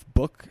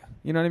book.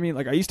 You know what I mean?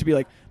 Like I used to be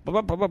like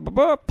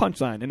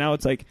punchline, and now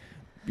it's like,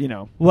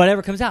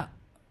 whatever comes out.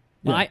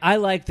 Yeah. I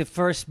like the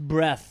first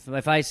breath.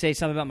 If I say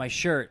something about my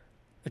shirt,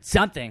 it's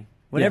something.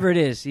 Whatever it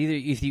is, either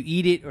if you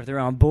eat it or if they're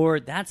on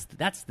board, that's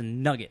the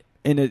nugget.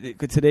 And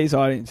today's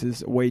audience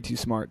is way too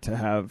smart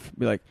to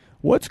be like,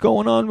 what's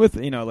going on with,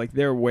 like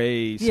they're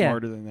way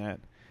smarter than that.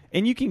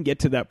 And you can get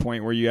to that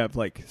point where you have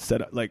like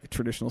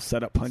traditional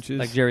setup punches.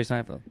 Like Jerry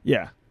Seinfeld.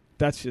 Yeah.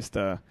 That's just,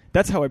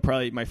 that's how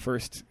my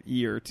first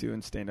year or two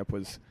in stand-up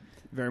was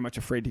very much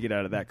afraid to get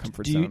out of that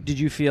comfort zone. Did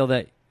you feel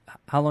that,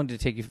 how long did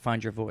it take you to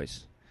find your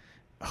voice?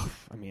 Oh,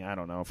 I mean, I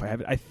don't know if I have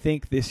it. I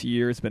think this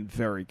year has been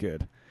very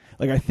good.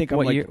 Like I think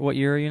what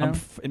year are you now? I'm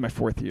in my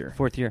fourth year.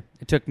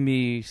 It took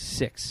me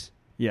 6.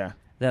 Yeah.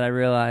 That I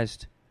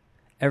realized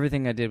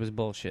everything I did was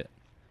bullshit.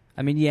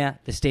 I mean,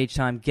 the stage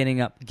time, getting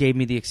up, gave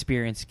me the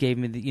experience, gave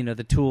me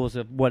the tools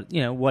of what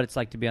it's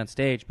like to be on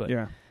stage. But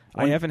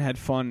I haven't had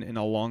fun in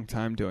a long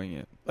time doing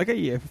it. Like I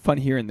have fun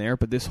here and there,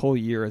 but this whole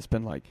year has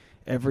been like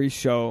every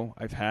show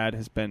I've had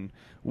has been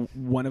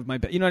one of my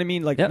best. You know what I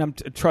mean? Like,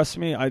 trust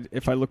me,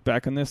 if I look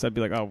back on this, I'd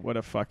be like, oh, what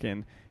a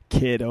fucking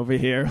kid over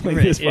here, like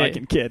this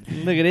fucking kid.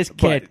 Look at this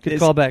kid.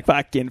 Good callback.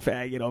 Fucking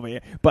faggot over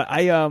here. But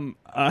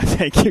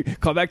thank you.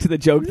 Call back to the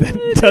joke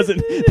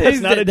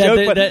that's not a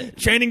joke, but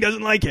Channing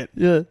doesn't like it.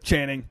 Yeah,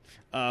 Channing.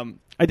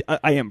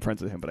 I am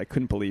friends with him, but I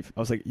couldn't believe. I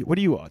was like, what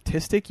are you,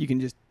 autistic? You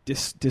can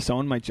just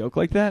disown my joke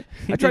like that?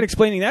 I tried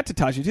explaining that to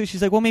Tasha, too.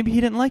 She's like, well, maybe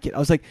he didn't like it. I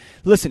was like,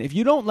 listen, if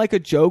you don't like a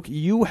joke,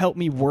 you help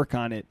me work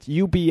on it.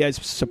 You be as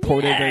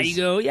supportive as... you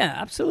go,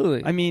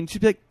 absolutely. I mean,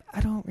 she'd be like, I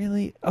don't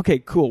really... Okay,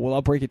 cool. Well,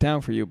 I'll break it down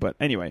for you. But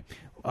anyway.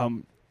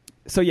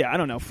 So, I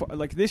don't know.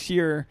 Like, this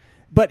year...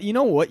 But you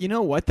know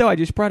what, though? I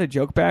just brought a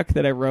joke back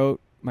that I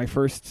wrote my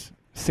first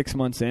 6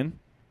 months in.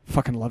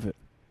 Fucking love it.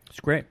 It's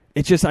great.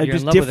 It's just I'm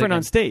just different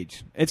on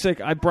stage. It's like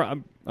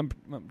I'm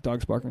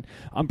dog's barking.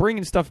 I'm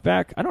bringing stuff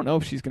back. I don't know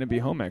if she's going to be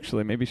home,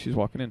 actually. Maybe she's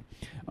walking in.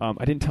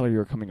 I didn't tell her you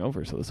were coming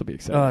over, so this will be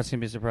exciting. Oh, it's going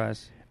to be a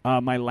surprise.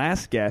 My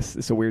last guest,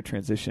 this is a weird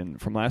transition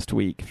from last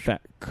week,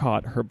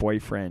 caught her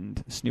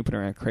boyfriend snooping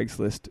around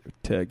Craigslist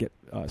to get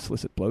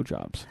solicit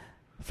blowjobs.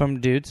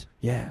 From dudes?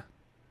 Yeah.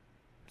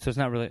 So it's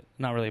not really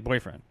a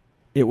boyfriend.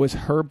 It was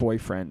her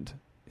boyfriend.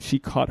 She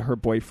caught her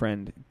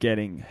boyfriend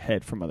getting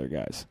head from other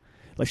guys.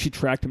 Like, she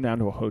tracked him down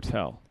to a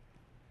hotel.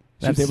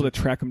 She was able to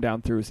track him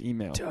down through his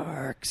email.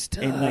 Dark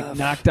stuff. And, like,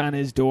 knocked on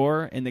his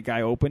door, and the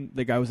guy opened.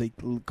 The guy was like,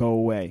 go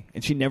away.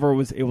 And she never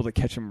was able to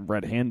catch him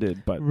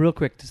red-handed. But real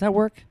quick, does that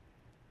work?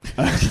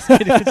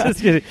 Just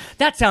kidding.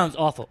 That sounds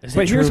awful.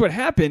 But here's what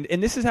happened,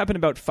 and this has happened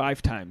about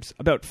 5 times.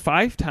 About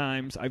 5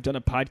 times I've done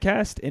a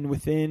podcast, and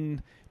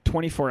within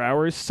 24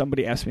 hours,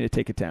 somebody asked me to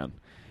take it down.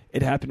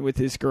 It happened with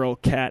this girl,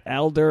 Kat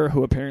Alder,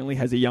 who apparently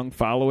has a young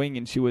following,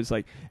 and she was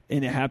like,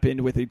 and it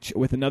happened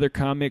with another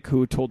comic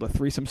who told a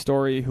threesome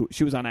story. Who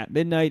she was on at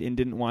midnight and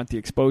didn't want the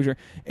exposure,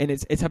 and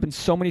it's happened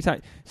so many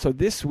times. So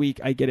this week,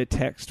 I get a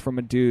text from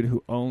a dude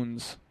who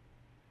owns.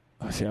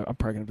 Oh, see, I'm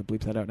probably gonna have to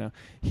bleep that out now.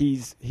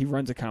 He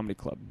runs a comedy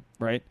club,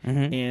 right?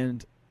 Mm-hmm.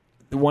 And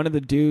one of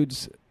the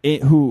dudes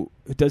who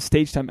does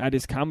stage time at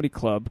his comedy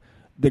club,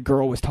 the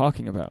girl was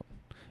talking about.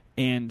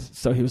 And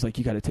so he was like,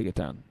 "You got to take it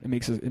down. It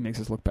makes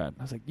us look bad."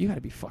 I was like, "You got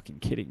to be fucking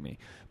kidding me!"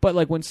 But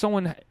like when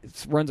someone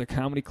runs a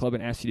comedy club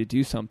and asks you to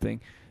do something,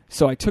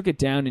 so I took it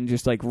down and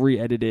just like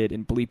re-edited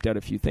and bleeped out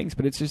a few things.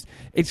 But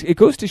it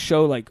goes to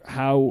show like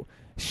how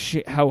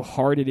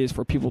hard it is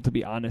for people to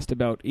be honest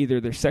about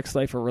either their sex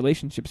life or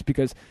relationships,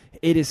 because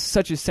it is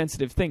such a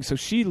sensitive thing. So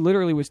she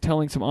literally was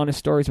telling some honest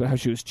stories about how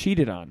she was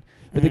cheated on,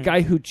 but the guy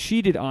who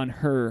cheated on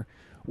her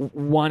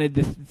wanted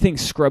the thing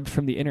scrubbed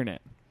from the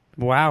internet.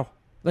 Wow.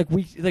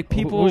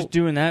 People. Who's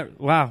doing that?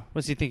 Wow.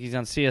 What's he think? He's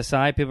on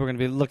CSI? People are going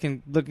to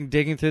be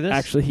digging through this?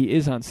 Actually, he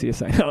is on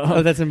CSI.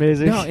 Oh, that's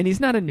amazing. No, and he's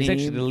not a name. He's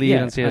actually the lead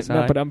on CSI.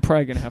 No, but I'm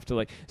probably going to have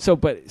to I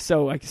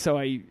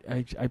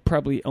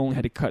probably only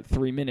had to cut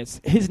 3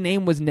 minutes. His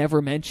name was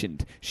never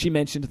mentioned. She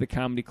mentioned the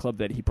comedy club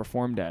that he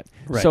performed at.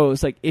 Right. So it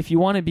was like, if you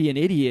want to be an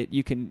idiot,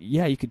 you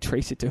could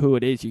trace it to who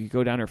it is. You could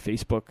go down her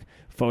Facebook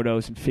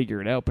photos and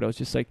figure it out. But I was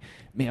just like,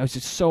 man, I was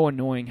just so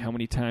annoying how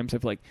many times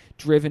I've like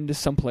driven to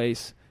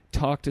someplace,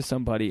 talk to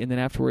somebody, and then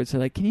afterwards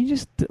they're like, "Can you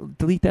just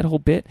delete that whole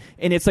bit?"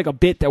 And it's like a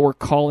bit that we're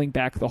calling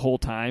back the whole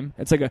time.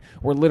 It's like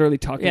we're literally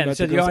talking about.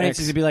 So the audience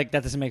is to be like,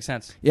 "That doesn't make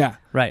sense." Yeah,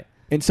 right.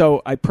 And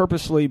so I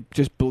purposely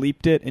just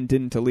bleeped it and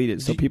didn't delete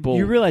it. So people,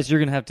 you realize you're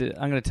gonna have to.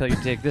 I'm gonna tell you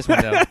to take this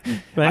one down.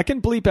 Right? I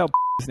can bleep out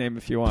his name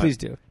if you want. Please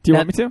do. Do you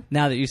want me to?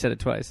 Now that you said it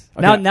twice.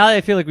 Okay. Now that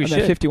I feel like we I'm should.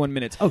 at 51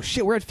 minutes. Oh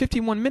shit, we're at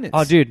 51 minutes.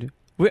 Oh, dude,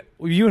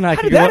 you and I.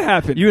 How did that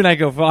happen? You and I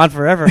go on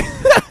forever.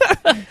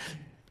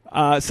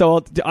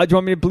 So do you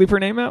want me to bleep her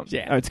name out?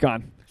 Yeah. Oh, it's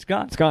gone. It's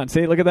gone. It's gone.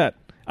 See, look at that.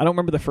 I don't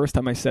remember the first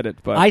time I said it,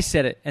 but I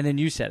said it and then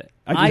you said it.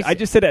 I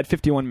just said it at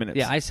 51 minutes.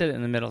 Yeah, I said it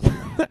in the middle.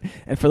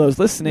 And for those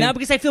listening, now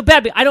because I feel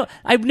bad, but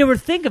I never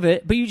think of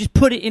it, but you just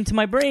put it into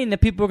my brain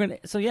that people are gonna.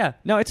 So yeah,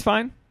 no, it's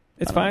fine.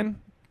 It's fine.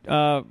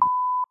 Oh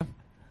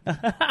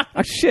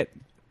shit.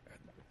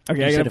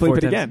 Okay, I gotta bleep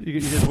it again.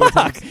 You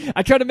Fuck!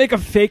 I tried to make a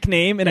fake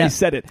name and I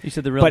said it. You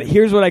said the real But name.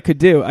 here's what I could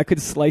do. I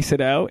could slice it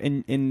out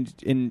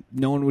and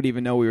no one would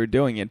even know we were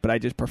doing it, but I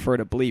just prefer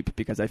to bleep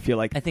because I feel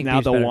like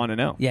now they'll want to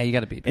know. Yeah, you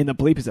gotta beep. And the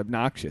bleep is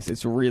obnoxious.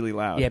 It's really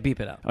loud. Yeah, beep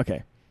it out.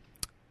 Okay.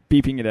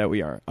 Beeping it out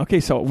we are.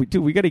 Okay, so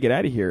we got to get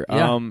out of here.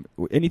 Yeah.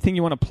 Anything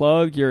you want to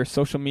plug, your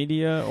social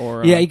media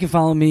or Yeah, you can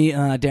follow me,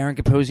 Darren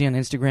Capozzi on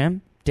Instagram,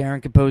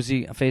 Darren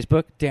Capozzi on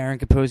Facebook, Darren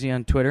Capozzi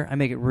on Twitter. I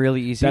make it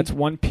really easy. That's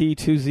 1P,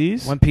 2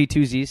 Z's? 1P,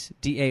 2 Z's,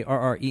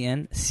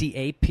 Darren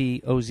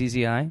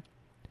Capozzi.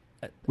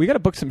 We got to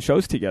book some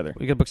shows together.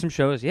 We got to book some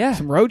shows, yeah.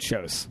 Some road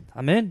shows.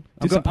 I'm in.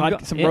 Do some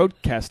road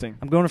casting.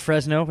 I'm going to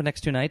Fresno for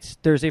next 2 nights,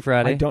 Thursday,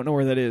 Friday. I don't know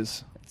where that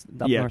is. It's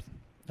up north.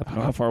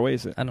 How far away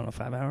is it? I don't know,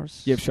 5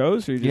 hours. You have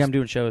shows? Or Yeah, I'm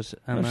doing shows.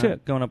 I'm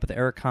shit. going up with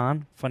Eric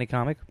Kahn, funny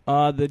comic.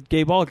 The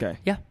gay ball guy.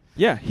 Yeah.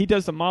 Yeah, he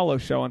does the Malo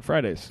show on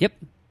Fridays. Yep.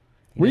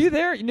 Were you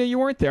there? No, you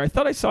weren't there. I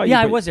thought I saw you. Yeah,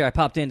 I was there. I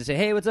popped in to say,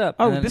 hey, what's up?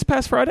 Oh, this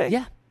past Friday?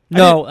 Yeah.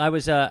 No, I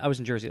was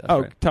in Jersey last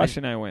Friday. Tasha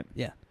and I went.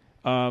 Yeah.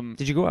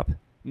 Did you go up?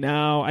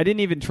 No, I didn't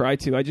even try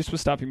to. I just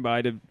was stopping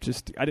by to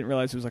I didn't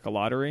realize it was like a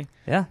lottery.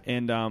 Yeah.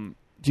 And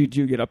did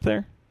you get up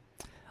there?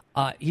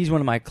 He's one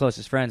of my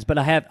closest friends, but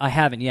I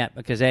haven't yet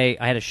because I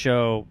had a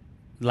show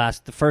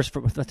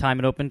the time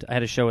it opened. I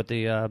had a show at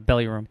the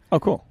Belly Room. Oh,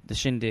 cool. The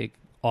Shindig,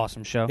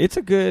 awesome show.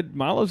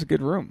 Malo's a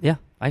good room. Yeah.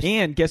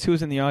 And guess who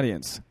was in the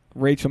audience?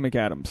 Rachel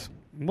McAdams.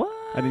 What?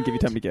 I didn't give you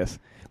time to guess.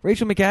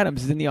 Rachel McAdams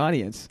is in the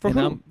audience. For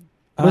who?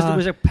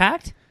 Was it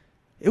packed?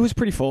 It was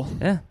pretty full.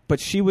 Yeah.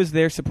 But she was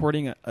there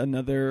supporting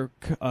another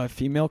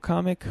female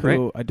comic who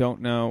right. I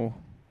don't know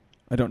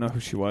who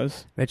she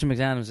was. Rachel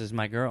McAdams is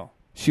my girl.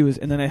 She was,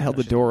 and then I held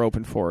the door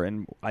open for her,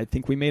 and I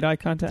think we made eye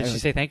contact. Did she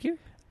say thank you?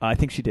 I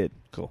think she did.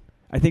 Cool.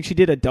 I think she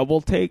did a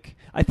double take.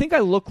 I think I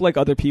look like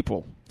other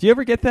people. Do you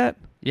ever get that?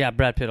 Yeah,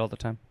 Brad Pitt all the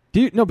time. Do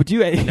you? No, but do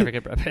you? I never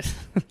get Brad Pitt.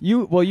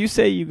 You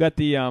say you got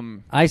the.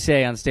 I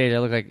say on stage I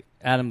look like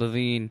Adam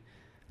Levine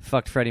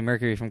fucked Freddie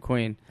Mercury from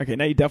Queen. Okay,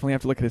 now you definitely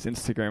have to look at his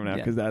Instagram now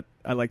because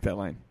I like that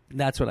line.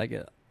 That's what I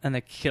get, and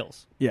that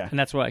kills. Yeah, and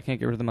that's why I can't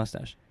get rid of the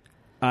mustache.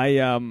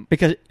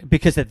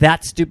 Because of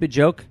that stupid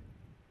joke.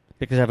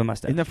 Because I have a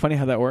mustache. Isn't that funny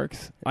how that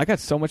works? I got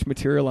so much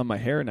material on my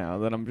hair now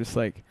that I'm just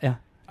like, yeah.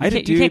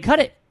 You can't cut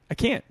it. I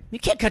can't. You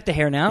can't cut the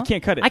hair now. You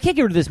can't cut it. I can't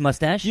get rid of this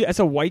mustache. As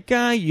a white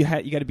guy, you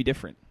got to be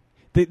different.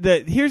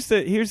 Here's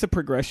the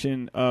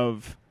progression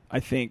of, I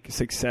think,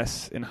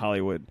 success in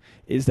Hollywood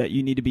is that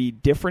you need to be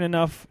different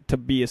enough to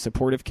be a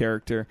supportive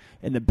character,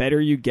 and the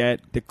better you get,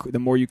 the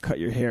more you cut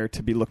your hair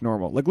to look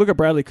normal. Like, look at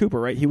Bradley Cooper,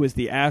 right? He was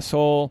the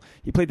asshole.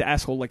 He played the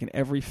asshole like in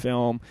every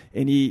film,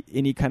 and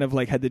he kind of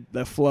like had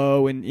the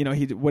flow, and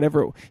he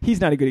whatever.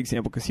 He's not a good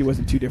example because he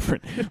wasn't too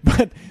different.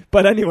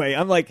 but anyway,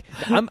 I'm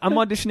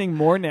auditioning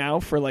more now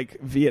for like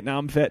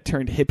Vietnam vet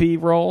turned hippie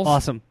roles.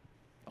 Awesome,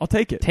 I'll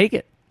take it. Take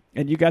it.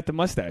 And you got the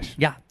mustache.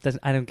 Yeah,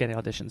 I don't get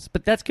any auditions,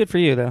 but that's good for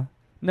you though.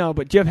 No,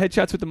 but do you have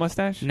headshots with the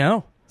mustache?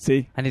 No.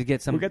 See? I need to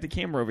get some. We got the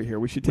camera over here.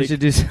 We should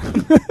do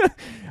some.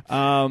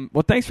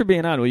 Well, thanks for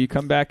being on. Will you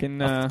come back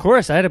and... Of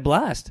course. I had a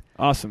blast.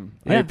 Awesome.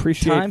 Yeah, I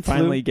appreciate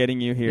finally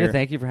getting you here. Yeah,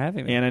 thank you for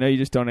having me. And I know you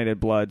just donated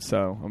blood,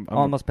 so... I'm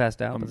almost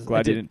passed out. I'm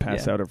glad you didn't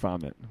pass out or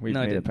vomit. We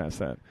made it past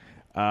that.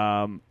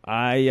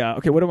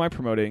 Okay, what am I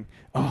promoting?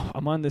 Oh,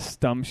 I'm on this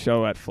dumb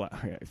show at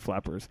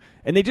Flappers.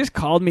 And they just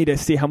called me to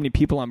see how many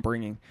people I'm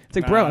bringing. It's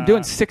like, bro, I'm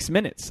doing 6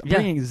 minutes. I'm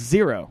bringing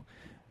 0.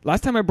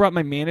 Last time I brought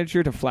my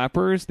manager to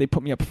Flappers, they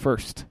put me up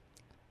first.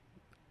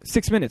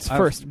 6 minutes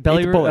first.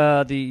 Belly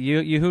room, the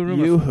Yoo-Hoo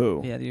room?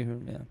 Yoo-Hoo. Yeah, the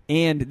Yoo-Hoo, yeah.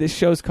 And this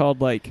show's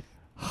called, like,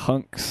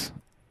 Hunks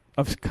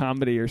of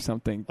Comedy or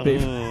something.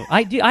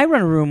 I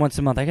run a room once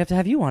a month. I have to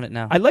have you on it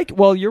now.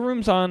 Your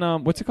room's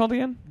on, what's it called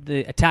again?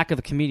 The Attack of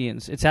the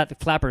Comedians. It's at the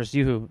Flappers,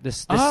 Yoo-Hoo,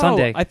 this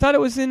Sunday. I thought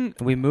it was in...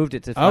 We moved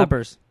it to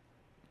Flappers.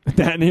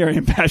 That and here I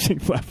am bashing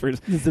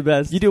Flappers. It's the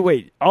best. You do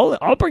wait.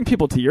 I'll bring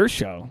people to your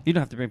show. You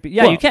don't have to bring people.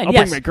 Yeah, you can. I'll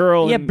bring my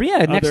girl. Yeah,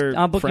 and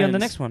I'll book friends. you on the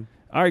next one.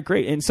 All right,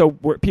 great. And so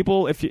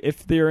people,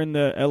 if they're in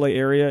the LA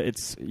area,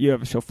 you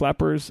have a show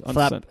Flappers on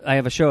Sunday. I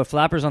have a show at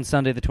Flappers on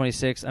Sunday the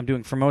 26th. I'm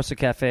doing Formosa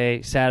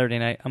Cafe Saturday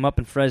night. I'm up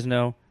in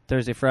Fresno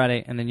Thursday,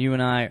 Friday, and then you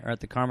and I are at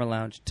the Karma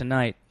Lounge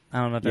tonight. I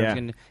don't know if everyone's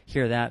going to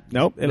hear that.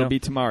 Nope, it'll be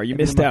tomorrow. You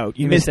missed out.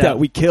 You missed out.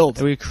 We killed.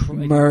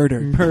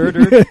 Murdered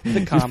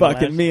the Just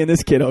fucking me and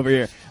this kid over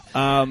here.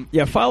 Follow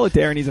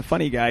Darren. He's a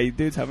funny guy.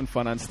 Dude's having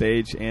fun on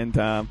stage.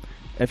 And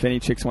if any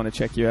chicks want to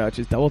check you out,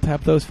 just double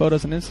tap those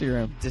photos on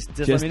Instagram. Just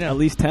let me know. At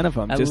least 10 of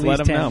them. Just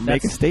let them know.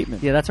 Make a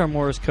statement. Yeah, that's our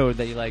Morse code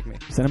that you like me.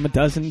 Send them a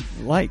dozen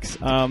likes.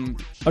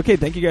 Okay,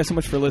 thank you guys so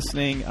much for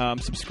listening.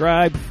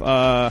 Subscribe,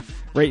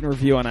 rate and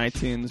review on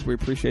iTunes. We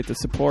appreciate the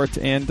support.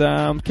 And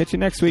catch you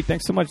next week.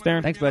 Thanks so much,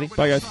 Darren. Thanks, buddy.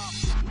 Bye,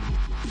 guys.